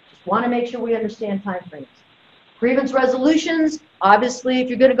knowledgeable. Just want to make sure we understand time frames. Grievance resolutions, obviously, if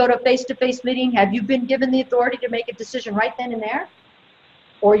you're going to go to a face-to-face meeting, have you been given the authority to make a decision right then and there?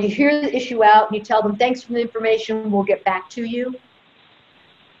 Or you hear the issue out and you tell them, thanks for the information, we'll get back to you.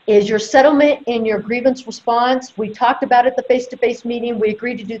 Is your settlement in your grievance response? We talked about it at the face-to-face meeting. We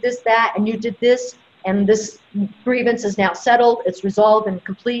agreed to do this, that, and you did this, and this grievance is now settled, it's resolved and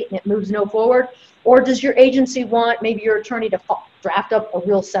complete, and it moves no forward. Or does your agency want maybe your attorney to draft up a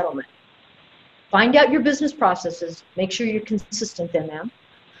real settlement? Find out your business processes, make sure you're consistent in them.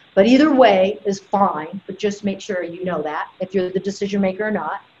 But either way is fine, but just make sure you know that, if you're the decision maker or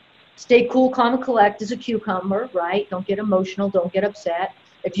not. Stay cool, calm, and collect as a cucumber, right? Don't get emotional, don't get upset.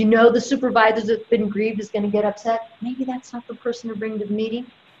 If you know the supervisor that's been grieved is going to get upset, maybe that's not the person to bring to the meeting,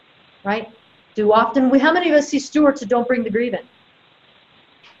 right? How many of us see stewards that don't bring the grievance?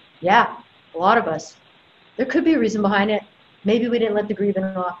 Yeah, a lot of us. There could be a reason behind it. Maybe we didn't let the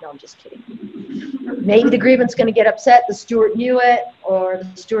grievance off. No, I'm just kidding. Maybe the grievance going to get upset, the steward knew it, or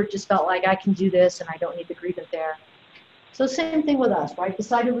the steward just felt like I can do this and I don't need the grievance there. So same thing with us, right?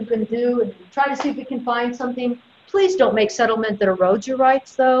 Decide what we're going to do and try to see if we can find something. Please don't make settlement that erodes your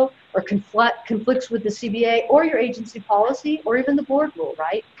rights, though, or conflicts with the CBA or your agency policy or even the board rule,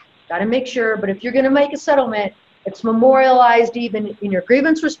 right? Got to make sure, but if you're going to make a settlement, it's memorialized even in your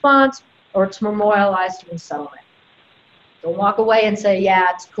grievance response or it's memorialized in settlement. Don't walk away and say, yeah,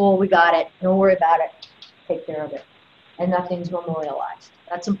 it's cool, we got it, don't worry about it, take care of it. And nothing's memorialized.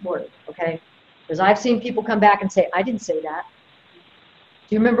 That's important, okay? Because I've seen people come back and say, I didn't say that.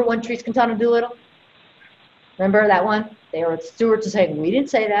 Do you remember when Trees Cantana Doolittle? Remember that one? They were stewards saying, we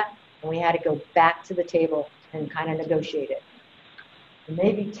didn't say that, and we had to go back to the table and kind of negotiate it. There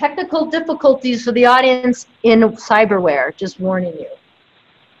may be technical difficulties for the audience in cyberware, just warning you.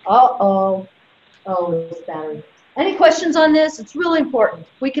 Uh-oh. Oh, it's battery. Any questions on this? It's really important.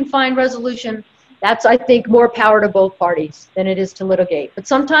 If we can find resolution, that's, I think, more power to both parties than it is to litigate. But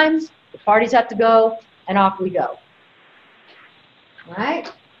sometimes the parties have to go, and off we go. All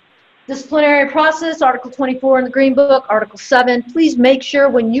right? Disciplinary process, Article 24 in the Green Book, Article 7. Please make sure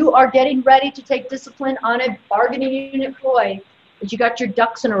when you are getting ready to take discipline on a bargaining unit employee that you got your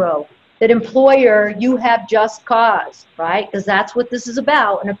ducks in a row. That employer, you have just cause, right? Because that's what this is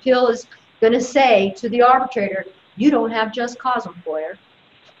about. An appeal is going to say to the arbitrator, you don't have just cause, employer.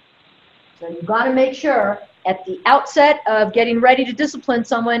 So you've got to make sure at the outset of getting ready to discipline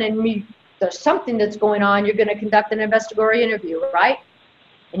someone and there's something that's going on, you're going to conduct an investigatory interview, right?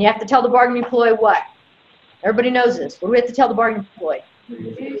 And you have to tell the bargaining employee what? Everybody knows this. What do we have to tell the bargaining employee?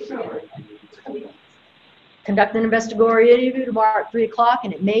 Conduct an investigatory interview tomorrow at 3 o'clock,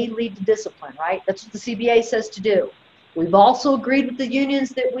 and it may lead to discipline, right? That's what the CBA says to do. We've also agreed with the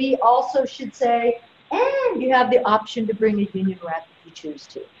unions that we also should say, and you have the option to bring a union rep if you choose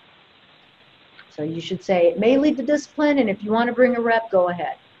to. So you should say it may lead to discipline, and if you want to bring a rep, go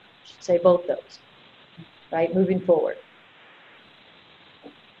ahead. You should say both those, right, moving forward.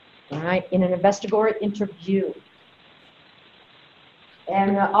 All right, in an investigatory interview.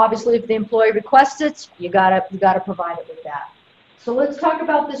 And obviously, if the employee requests it, you gotta provide it with that. So let's talk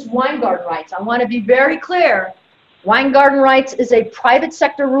about this Weingarten Rights. I want to be very clear. Weingarten Rights is a private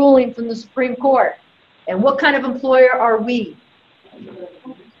sector ruling from the Supreme Court. And what kind of employer are we?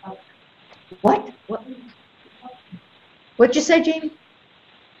 What? What'd you say, Jamie?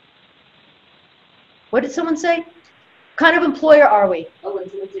 What did someone say? What kind of employer are we? Oh,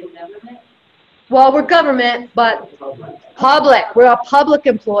 it's in government? Well, we're government, but public. We're a public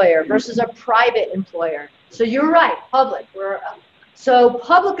employer versus a private employer. So you're right, public. So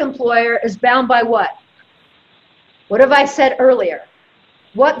public employer is bound by what? What have I said earlier?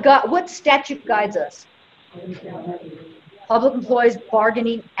 What statute guides us? Public Employees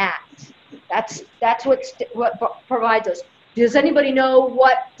Bargaining Act. That's what provides us. Does anybody know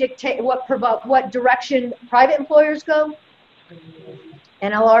what direction private employers go?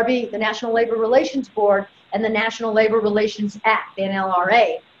 NLRB, the National Labor Relations Board, and the National Labor Relations Act, the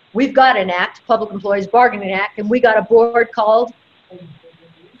NLRA. We've got an act, Public Employees Bargaining Act, and we got a board called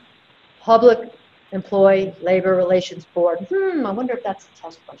Public Employee Labor Relations Board. I wonder if that's a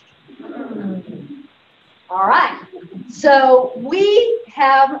test question. All right. So we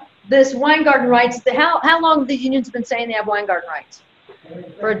have this Weingarten Rights. How long have the unions been saying they have Weingarten Rights?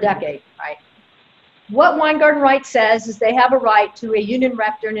 For a decade, right? What Weingarten Rights says is they have a right to a union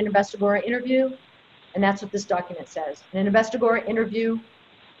rep during an investigatory interview, and that's what this document says. An investigatory interview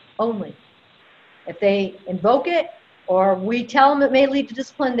only. If they invoke it, or we tell them it may lead to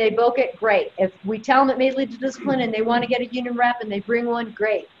discipline, they invoke it, great. If we tell them it may lead to discipline and they want to get a union rep and they bring one,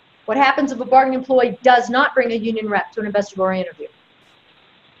 great. What happens if a bargaining employee does not bring a union rep to an investigatory interview?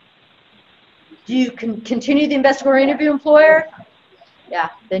 Do you continue the investigatory interview, employer? Yeah,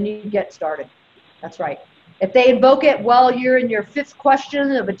 then you get started. That's right. If they invoke it while you're in your 5th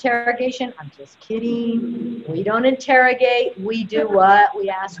question of interrogation, I'm just kidding. We don't interrogate. We do what? We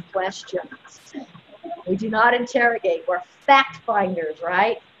ask questions. We do not interrogate. We're fact finders,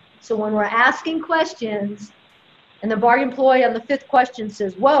 right? So when we're asking questions and the bargain employee on the 5th question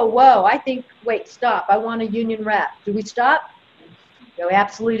says, whoa, I think, wait, stop. I want a union rep. Do we stop? No, we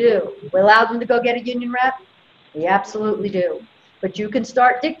absolutely do. We allow them to go get a union rep? We absolutely do. But you can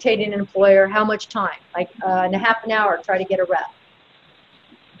start dictating an employer how much time, like in a half an hour, try to get a rep.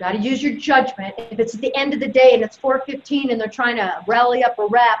 You got to use your judgment. If it's at the end of the day and it's 4:15 and they're trying to rally up a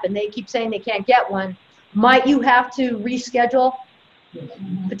rep and they keep saying they can't get one, might you have to reschedule?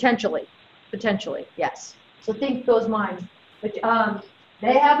 Potentially, yes. So think those minds. But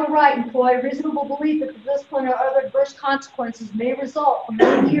they have a right, employ reasonable belief that the discipline or other adverse consequences may result from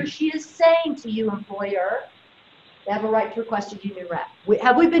what he or she is saying to you, employer. They have a right to request a union rep.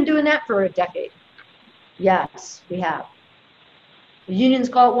 Have we been doing that for a decade? Yes, we have. The unions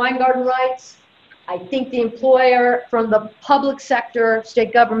call it Weingarten Rights. I think the employer from the public sector,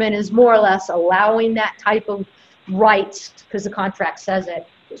 state government, is more or less allowing that type of rights because the contract says it.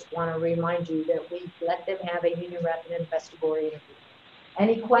 Just want to remind you that we let them have a union rep in an investigatory interview.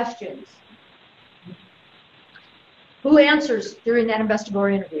 Any questions? Who answers during that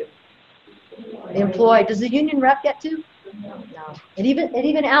investigatory interview? The employee. Does the union rep get to? No. It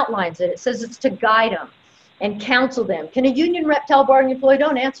even outlines it. It says it's to guide them and counsel them. Can a union rep tell a bargaining employee,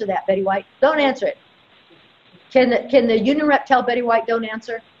 don't answer that, Betty White? Don't answer it. Can the union rep tell Betty White, don't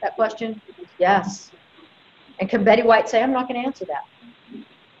answer that question? Yes. And can Betty White say, I'm not going to answer that?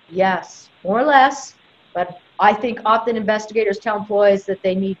 Yes, more or less. But I think often investigators tell employees that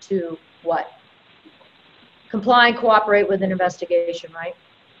they need to, what? Comply and cooperate with an investigation, right?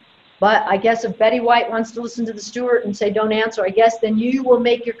 But I guess if Betty White wants to listen to the steward and say, don't answer, I guess then you will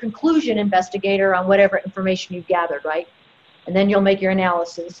make your conclusion, investigator, on whatever information you've gathered, right? And then you'll make your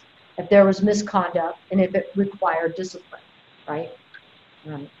analysis if there was misconduct and if it required discipline, right?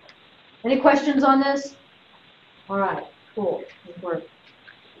 Any questions on this? All right, cool. We're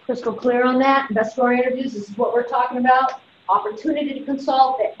crystal clear on that. Investigatory interviews, this is what we're talking about. Opportunity to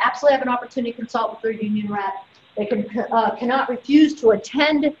consult. They absolutely have an opportunity to consult with their union rep. They cannot refuse to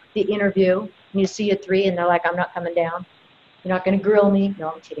attend the interview. And you see a 3 and they're like, I'm not coming down. You're not going to grill me.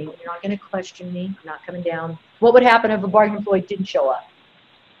 No, I'm kidding. You're not going to question me. I'm not coming down. What would happen if a bargaining employee didn't show up?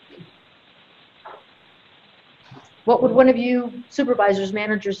 What would one of you supervisors,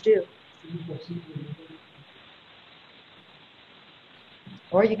 managers do?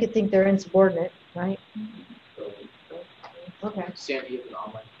 Or you could think they're insubordinate, right? Okay. Sam, you have an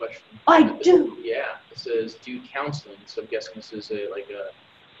online question. I do. Yeah, it says do counseling. So I'm guessing this is like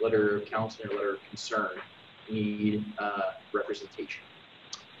a letter of counseling or letter of concern. Need representation.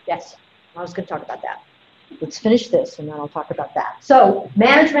 Yes, I was going to talk about that. Let's finish this and then I'll talk about that. So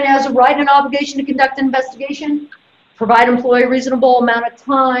management has a right and obligation to conduct an investigation, provide employee a reasonable amount of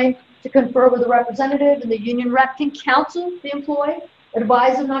time to confer with a representative, and the union rep can counsel the employee,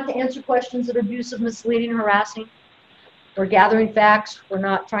 advise them not to answer questions that are abusive, misleading, harassing. We're gathering facts. We're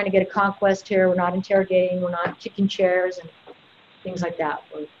not trying to get a conquest here. We're not interrogating. We're not kicking chairs and things like that.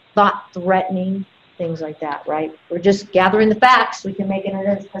 We're not threatening, things like that, right? We're just gathering the facts. We can make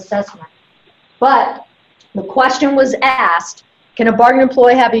an assessment. But the question was asked, can a bargaining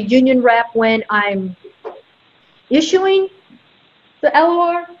employee have a union rep when I'm issuing the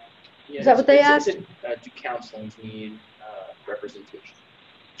LOR? Yeah, Is that what they asked? Do counselings need representation?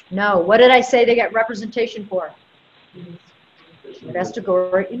 No. What did I say they get representation for?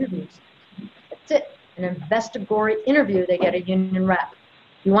 Investigatory interviews. That's it. An investigatory interview, they get a union rep.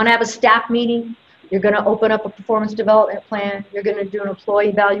 You want to have a staff meeting, you're going to open up a performance development plan, you're going to do an employee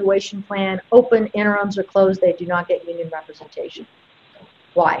evaluation plan, open interims or closed, they do not get union representation.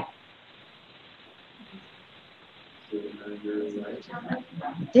 Why?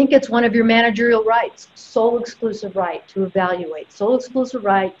 I think it's one of your managerial rights, sole exclusive right to evaluate, sole exclusive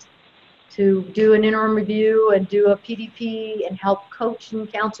right to do an interim review and do a PDP and help coach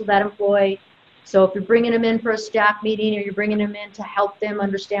and counsel that employee. So if you're bringing them in for a staff meeting or you're bringing them in to help them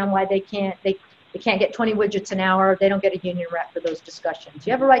understand why they can't get 20 widgets an hour, they don't get a union rep for those discussions.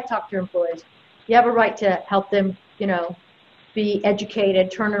 You have a right to talk to your employees. You have a right to help them, you know, be educated,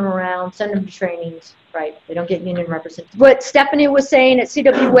 turn them around, send them to trainings, right? They don't get union representation. What Stephanie was saying at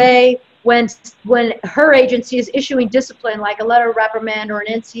CWA, when her agency is issuing discipline, like a letter of reprimand or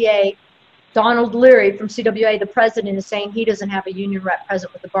an NCA, Donald Leary from CWA, the president, is saying he doesn't have a union rep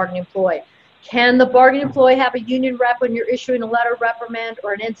present with the bargaining employee. Can the bargaining employee have a union rep when you're issuing a letter of reprimand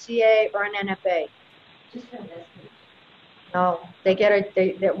or an NCA or an NFA? Just for investigation. No,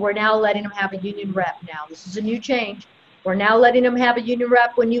 we're now letting them have a union rep now. This is a new change. We're now letting them have a union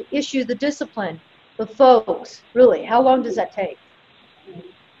rep when you issue the discipline. But folks, really, how long does that take?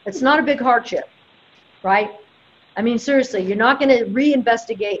 It's not a big hardship, right? I mean, seriously, you're not going to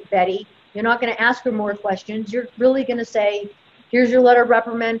reinvestigate Betty. You're not going to ask her more questions. You're really going to say, here's your letter of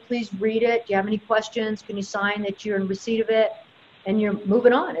reprimand. Please read it. Do you have any questions? Can you sign that you're in receipt of it? And you're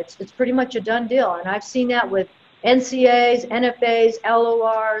moving on. It's pretty much a done deal. And I've seen that with NCAs, NFAs,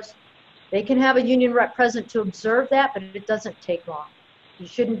 LORs. They can have a union rep present to observe that, but it doesn't take long. You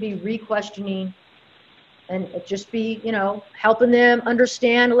shouldn't be re-questioning, and it just be, you know, helping them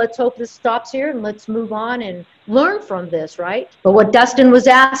understand, let's hope this stops here and let's move on and learn from this, right? But what Dustin was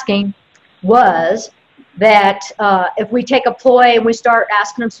asking was that if we take a ploy and we start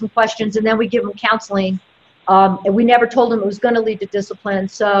asking them some questions and then we give them counseling, and we never told them it was going to lead to discipline,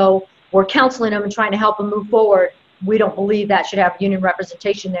 so we're counseling them and trying to help them move forward, we don't believe that should have union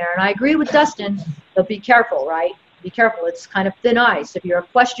representation there. And I agree with Dustin, but be careful, right? Be careful. It's kind of thin ice. If you're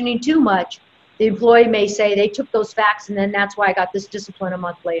questioning too much, the employee may say they took those facts and then that's why I got this discipline a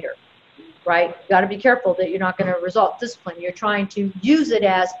month later, right? You got to be careful that you're not going to result discipline. You're trying to use it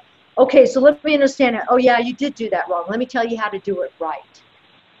as, okay, so let me understand it. Oh, yeah, you did do that wrong. Let me tell you how to do it right.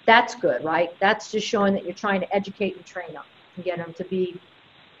 That's good, right? That's just showing that you're trying to educate and train them and get them to be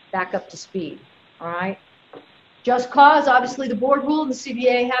back up to speed, all right? Just cause, obviously the board rule and the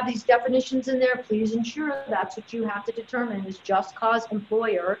CBA have these definitions in there. Please ensure that's what you have to determine is just cause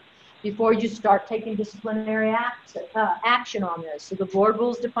employer before you start taking disciplinary action on this. So the board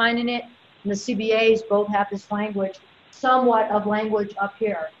rules defining it and the CBAs both have this language, somewhat of language up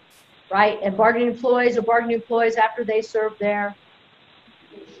here, right? And bargaining employees are bargaining employees after they serve their,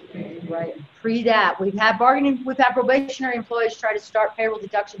 right, pre that. We've had probationary employees try to start payroll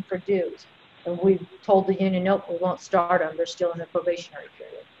deduction for dues. And we've told the union, nope, we won't start them. They're still in the probationary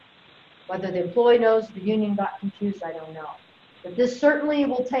period. Whether the employee knows, the union got confused, I don't know. But this certainly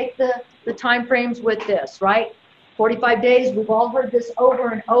will take the time frames with this, right? 45 days, we've all heard this over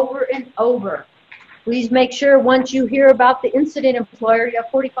and over and over. Please make sure once you hear about the incident employer, you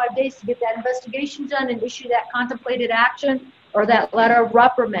have 45 days to get that investigation done and issue that contemplated action or that letter of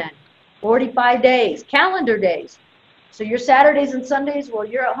reprimand. 45 days, calendar days. So your Saturdays and Sundays while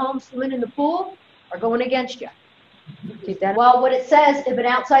you're at home swimming in the pool are going against you. Keep that. Well, what it says, if an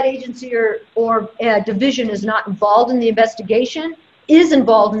outside agency or a division is not involved in the investigation,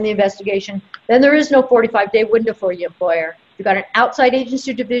 then there is no 45-day window for you, employer. If you've got an outside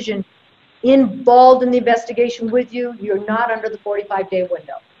agency or division involved in the investigation with you, you're not under the 45-day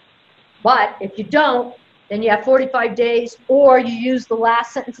window. But if you don't, then you have 45 days, or you use the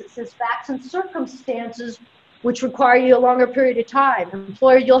last sentence that says facts and circumstances which require you a longer period of time.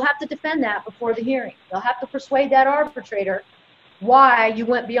 Employer, you'll have to defend that before the hearing. You'll have to persuade that arbitrator why you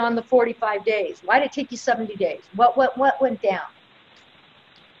went beyond the 45 days. Why did it take you 70 days? What went down?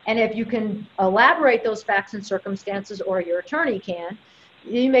 And if you can elaborate those facts and circumstances, or your attorney can,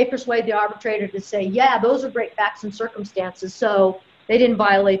 you may persuade the arbitrator to say, yeah, those are great facts and circumstances, so they didn't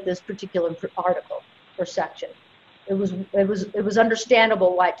violate this particular article or section. It was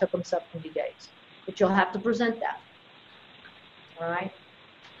understandable why it took them 70 days. But you'll have to present that. All right?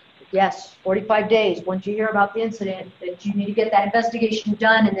 Yes, 45 days. Once you hear about the incident, that you need to get that investigation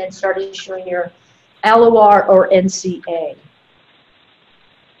done and then start issuing your LOR or NCA.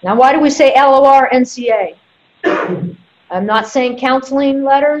 Now, why do we say LOR, NCA? I'm not saying counseling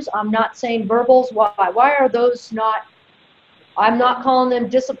letters. I'm not saying verbals. Why? Why are those not? I'm not calling them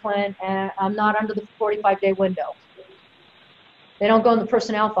discipline, and I'm not under the 45-day window. They don't go in the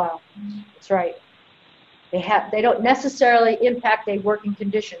personnel file. That's right. They don't necessarily impact a working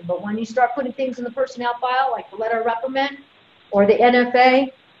condition, but when you start putting things in the personnel file, like the letter of reprimand or the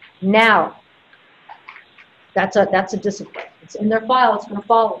NFA, now that's a discipline. It's in their file. It's going to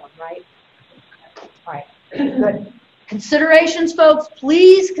follow them, right? All right. Good. Considerations, folks,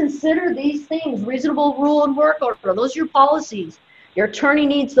 please consider these things. Reasonable rule and work order. Those are your policies. Your attorney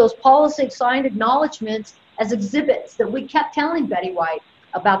needs those policy signed acknowledgments as exhibits that we kept telling Betty White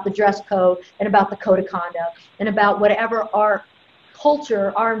about the dress code and about the code of conduct and about whatever our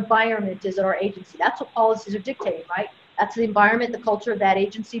culture, our environment is at our agency. That's what policies are dictating, right? That's the environment, the culture of that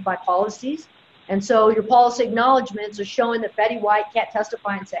agency by policies. And so your policy acknowledgments are showing that Betty White can't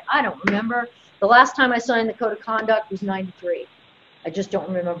testify and say, I don't remember. The last time I signed the code of conduct was '93. I just don't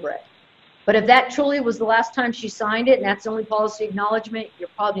remember it. But if that truly was the last time she signed it and that's the only policy acknowledgement, you're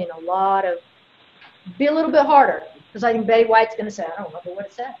probably in a lot of, be a little bit harder, because I think Betty White's going to say, I don't remember what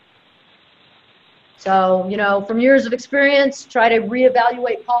it said. So, you know, from years of experience, try to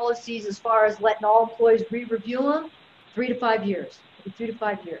reevaluate policies as far as letting all employees re-review them, 3 to 5 years. 3 to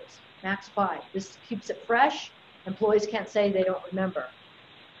 5 years, max 5. This keeps it fresh. Employees can't say they don't remember.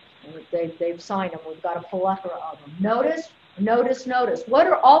 They've signed them. We've got a plethora of them. Notice, notice, notice. What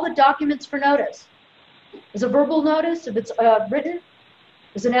are all the documents for notice? Is a verbal notice, if it's written?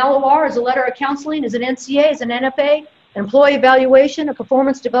 Is an LOR, is a letter of counseling, is an NCA, is an NFA, an employee evaluation, a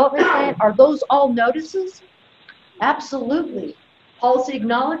performance development plan? Are those all notices? Absolutely. Policy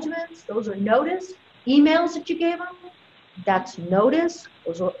acknowledgments, those are notice. Emails that you gave them, that's notice.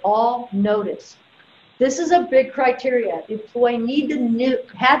 Those are all notice. This is a big criteria. The employee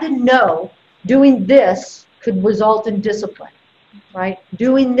had to know doing this could result in discipline, right?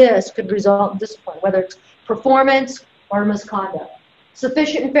 Doing this could result in discipline, whether it's performance or misconduct.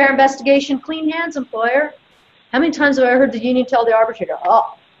 Sufficient and fair investigation, clean hands, employer. How many times have I heard the union tell the arbitrator,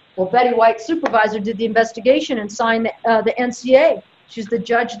 oh, well, Betty White's supervisor did the investigation and signed the NCA. She's the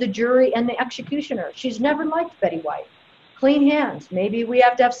judge, the jury, and the executioner. She's never liked Betty White. Clean hands. Maybe we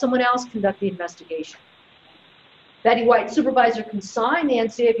have to have someone else conduct the investigation. Betty White's supervisor can sign the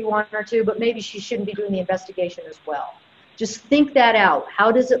NCA if you want her to, but maybe she shouldn't be doing the investigation as well. Just think that out.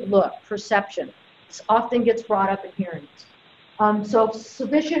 How does it look? Perception. This often gets brought up in hearings. So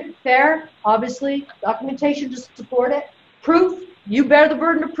sufficient, fair, obviously, documentation to support it. Proof, you bear the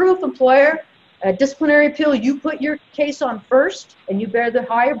burden of proof, employer. A disciplinary appeal, you put your case on first, and you bear the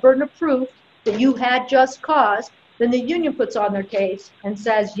higher burden of proof that you had just cause. Then the union puts on their case and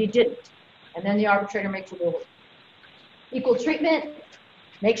says you didn't. And then the arbitrator makes a ruling. Equal treatment,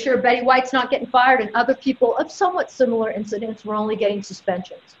 make sure Betty White's not getting fired and other people of somewhat similar incidents were only getting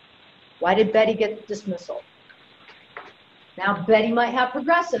suspensions. Why did Betty get dismissal? Now, Betty might have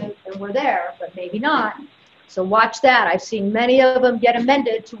progressive, and we're there, but maybe not. So watch that. I've seen many of them get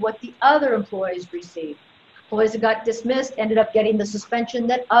amended to what the other employees received. Employees that got dismissed ended up getting the suspension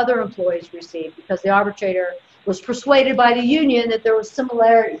that other employees received because the arbitrator was persuaded by the union that there were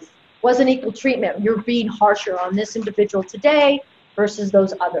similarities. Wasn't equal treatment. You're being harsher on this individual today versus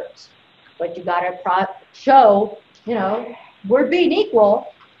those others. But you got to show, you know, we're being equal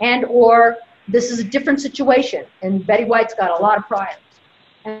and or this is a different situation. And Betty White's got a lot of priors.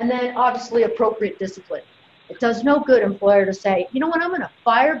 And then obviously appropriate discipline. It does no good, employer, to say, you know what, I'm going to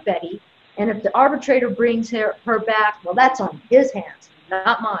fire Betty, and if the arbitrator brings her back, well, that's on his hands,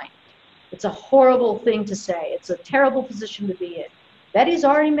 not mine. It's a horrible thing to say. It's a terrible position to be in. Betty's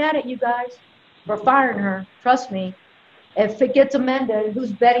already mad at you guys for firing her. Trust me. If it gets amended,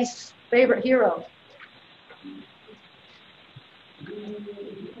 who's Betty's favorite hero?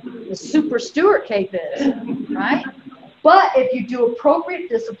 The Super Stewart cape is, right? But if you do appropriate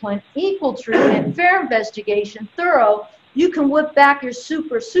discipline, equal treatment, fair investigation, thorough, you can whip back your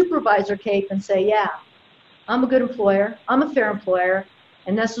supervisor cape and say, yeah, I'm a good employer, I'm a fair employer,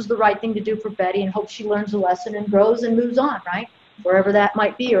 and this was the right thing to do for Betty, and hope she learns a lesson and grows and moves on, right? Wherever that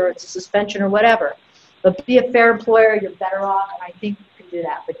might be, or it's a suspension or whatever. But be a fair employer, you're better off, and I think you can do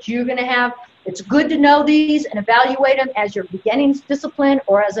that. But you're going to have, it's good to know these and evaluate them as your beginning discipline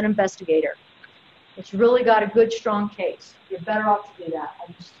or as an investigator. It's really got a good, strong case. You're better off to do that.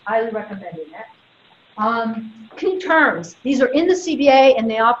 I'm just highly recommending it. Key terms. These are in the CBA, and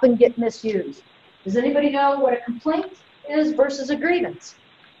they often get misused. Does anybody know what a complaint is versus a grievance?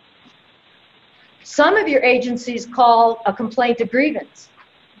 Some of your agencies call a complaint a grievance,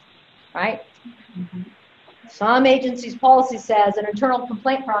 right? Some agencies' policy says an internal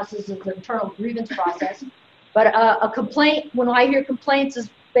complaint process is an internal grievance process. But a complaint, when I hear complaints, is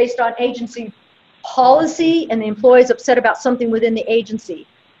based on agency policy and the employee's upset about something within the agency.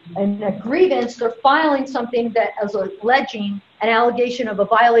 And a grievance, they're filing something that is alleging an allegation of a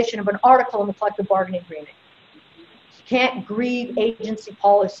violation of an article in the collective bargaining agreement. You can't grieve agency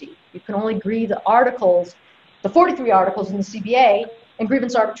policy. You can only grieve the articles, the 43 articles in the CBA, and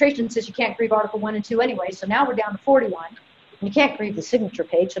grievance arbitration says you can't grieve Article 1 and 2 anyway, so now we're down to 41. And you can't grieve the signature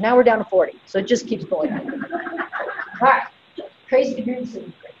page, so now we're down to 40. So it just keeps going. All right, crazy to grievance.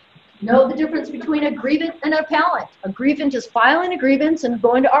 Know the difference between a grievant and an appellant. A grievant is filing a grievance and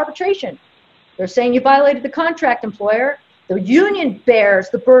going to arbitration. They're saying you violated the contract, employer. The union bears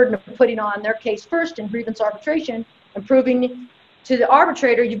the burden of putting on their case first in grievance arbitration and proving to the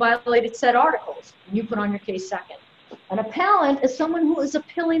arbitrator you violated said articles, and you put on your case second. An appellant is someone who is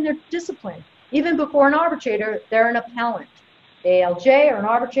appealing their discipline. Even before an arbitrator, they're an appellant. ALJ or an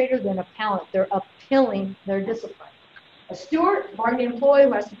arbitrator, they're an appellant. They're appealing their discipline. A steward, bargaining employee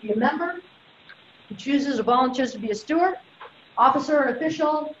who has to be a member, who chooses or volunteers to be a steward. Officer and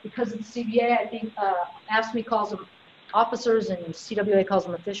official, because of the CBA, I think AFSCME calls them officers and CWA calls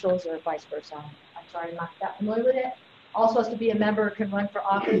them officials, or vice versa. I'm sorry, I'm not that familiar with it. Also has to be a member, can run for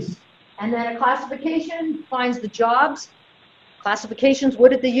office. And then a classification defines the jobs. Classifications,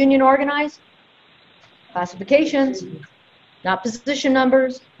 what did the union organize? Classifications, not position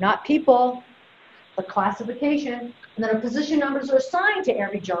numbers, not people, but classification. And then position numbers are assigned to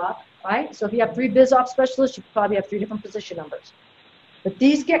every job, right? So if you have 3 biz ops specialists, you probably have 3 different position numbers. But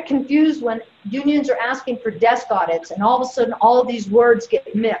these get confused when unions are asking for desk audits, and all of a sudden all of these words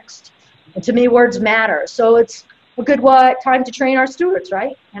get mixed. And to me, words matter. So it's a good time to train our stewards,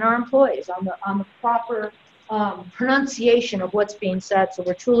 right? And our employees on the proper pronunciation of what's being said, so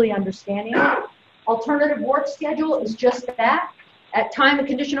we're truly understanding it. Alternative work schedule is just that. At time and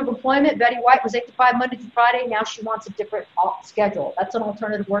condition of employment, Betty White was 8 to 5 Monday through Friday. Now she wants a different schedule. That's an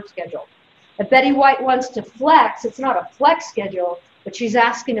alternative work schedule. If Betty White wants to flex, it's not a flex schedule, but she's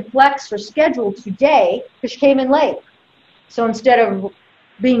asking to flex her schedule today because she came in late. So instead of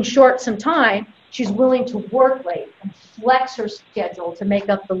being short some time, she's willing to work late and flex her schedule to make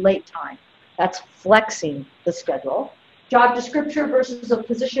up the late time. That's flexing the schedule. Job description versus a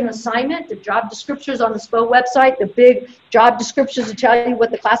position assignment. The job descriptions on the SPO website, the big job descriptions will tell you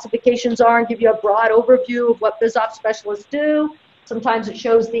what the classifications are and give you a broad overview of what biz ops specialists do. Sometimes it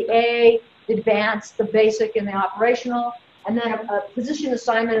shows the A, the advanced, the basic, and the operational. And then a position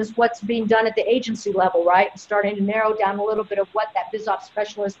assignment is what's being done at the agency level, right? And starting to narrow down a little bit of what that biz ops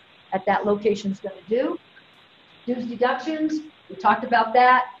specialist at that location is going to do. Dues deductions, we talked about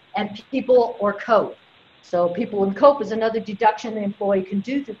that, and people or COPE. So people in COPE is another deduction the employee can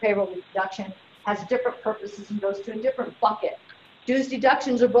do through payroll deduction, has different purposes and goes to a different bucket. Dues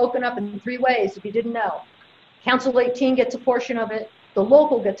deductions are broken up in 3 ways, if you didn't know. Council 18 gets a portion of it, the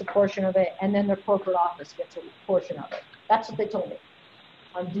local gets a portion of it, and then their corporate office gets a portion of it. That's what they told me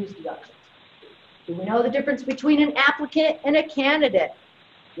on dues deductions. Do we know the difference between an applicant and a candidate?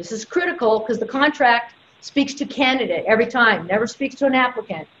 This is critical because the contract speaks to candidate every time, never speaks to an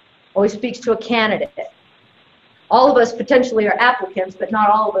applicant, always speaks to a candidate. All of us potentially are applicants, but not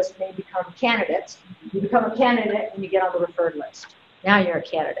all of us may become candidates. You become a candidate when you get on the referred list. Now you're a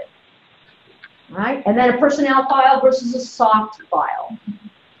candidate. All right? And then a personnel file versus a soft file.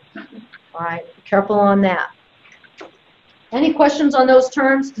 All right, be careful on that. Any questions on those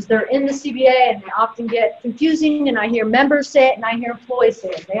terms? Because they're in the CBA and they often get confusing, and I hear members say it and I hear employees say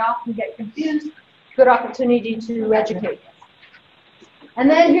it. They often get confused. Good opportunity to educate. And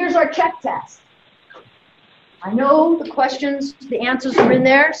then here's our check test. I know the questions, the answers are in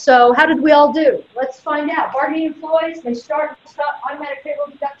there, so how did we all do? Let's find out. Bargaining employees, they start and stop automatic payroll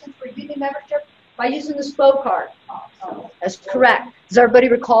deductions for union membership by using the SPO card. That's correct. Does everybody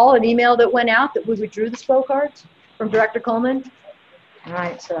recall an email that went out that we withdrew the SPO cards from Director Coleman? All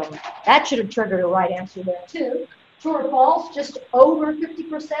right, so that should have triggered a right answer there too. True or false, just over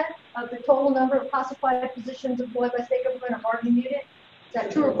 50% of the total number of classified positions employed by state government or bargaining unit. Is that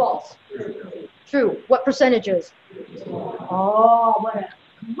true or false? True. What percentages? Oh, what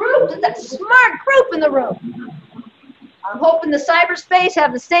a group. That's that smart group in the room. I'm hoping the cyberspace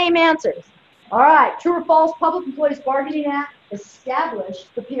have the same answers. All right. True or false, Public Employees Bargaining Act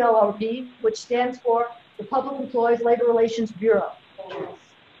established the PLRB, which stands for the Public Employees Labor Relations Bureau.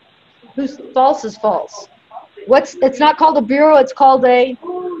 Who's false is false. It's not called a bureau, it's called a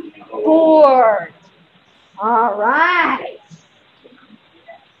board. All right.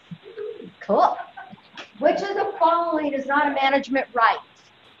 Cool. Which of the following is not a management right?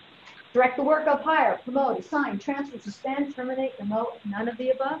 Direct the work of, hire, promote, assign, transfer, suspend, terminate, demote, none of the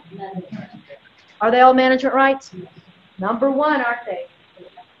above? None. Are they all management rights? Number 1, aren't they?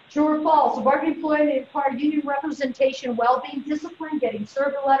 True or false? A bargaining employee may require union representation, well-being, discipline, getting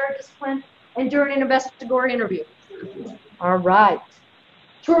served a letter of discipline, and during an investigatory interview. All right.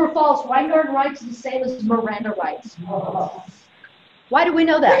 True or false? Weingarten Rights is the same as Miranda rights. Why do we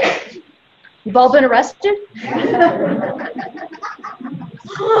know that? You've all been arrested?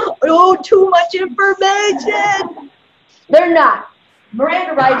 Oh, too much information. They're not.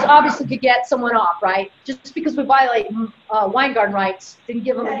 Miranda rights obviously could get someone off, right? Just because we violate Weingarten rights, didn't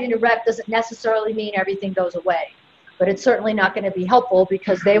give them a union rep doesn't necessarily mean everything goes away. But it's certainly not going to be helpful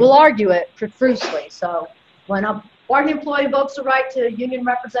because they will argue it profusely. So when a bargaining employee invokes the right to a union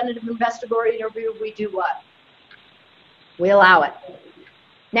representative investigatory interview, we do what? We allow it.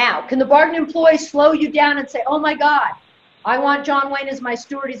 Now, can the bargaining employee slow you down and say, oh my God, I want John Wayne as my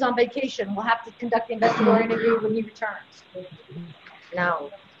steward, he's on vacation. We'll have to conduct the investigatory interview when he returns. No.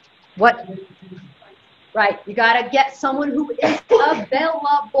 What? Right, you got to get someone who is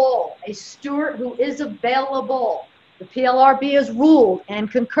available, a steward who is available. The PLRB has ruled and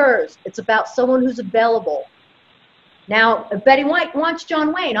concurs. It's about someone who's available. Now, if Betty White wants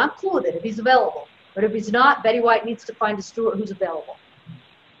John Wayne, I'm cool with it if he's available. But if he's not, Betty White needs to find a steward who's available.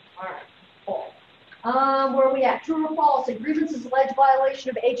 All right, Paul. Where are we at? True or false? A grievance is alleged violation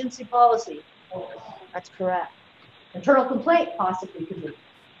of agency policy. That's correct. Internal complaint possibly could be.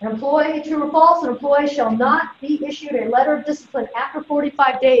 An employee, true or false, an employee shall not be issued a letter of discipline after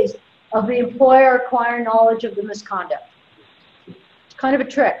 45 days of the employer acquiring knowledge of the misconduct. It's kind of a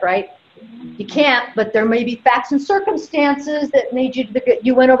trick, right? You can't, but there may be facts and circumstances that need you to,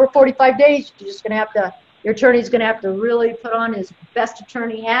 you went over 45 days, you're just going to have to, your attorney's going to have to really put on his best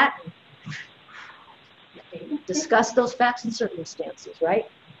attorney hat and discuss those facts and circumstances, right?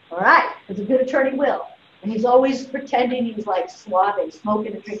 All right, because a good attorney will. And he's always pretending he's like suave,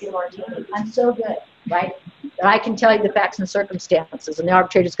 smoking and drinking a martini. I'm so good, right? That I can tell you the facts and circumstances, and the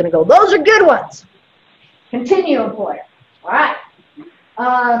arbitrator's going to go, those are good ones. Continue, employer. All right.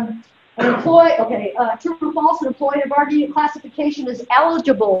 An employee, okay, true or false, an employee in bargaining classification is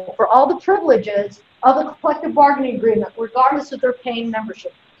eligible for all the privileges of a collective bargaining agreement, regardless of their paying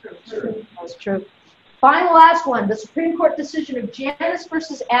membership. True. That's true. Final last one, the Supreme Court decision of Janus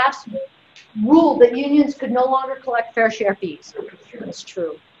versus AFSCME ruled that unions could no longer collect fair share fees. That's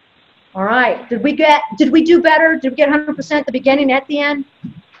true. All right. Did we do better? Did we get 100% at the beginning, at the end?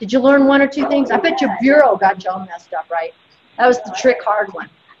 Did you learn one or two things? I bet your bureau got you all messed up, right? That was the trick hard one.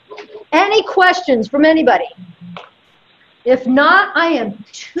 Any questions from anybody? If not, I am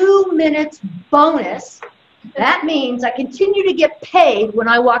 2 minutes bonus. That means I continue to get paid when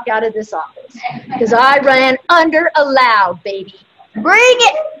I walk out of this office because I ran under allowed, baby. Bring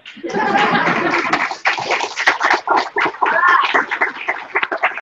it!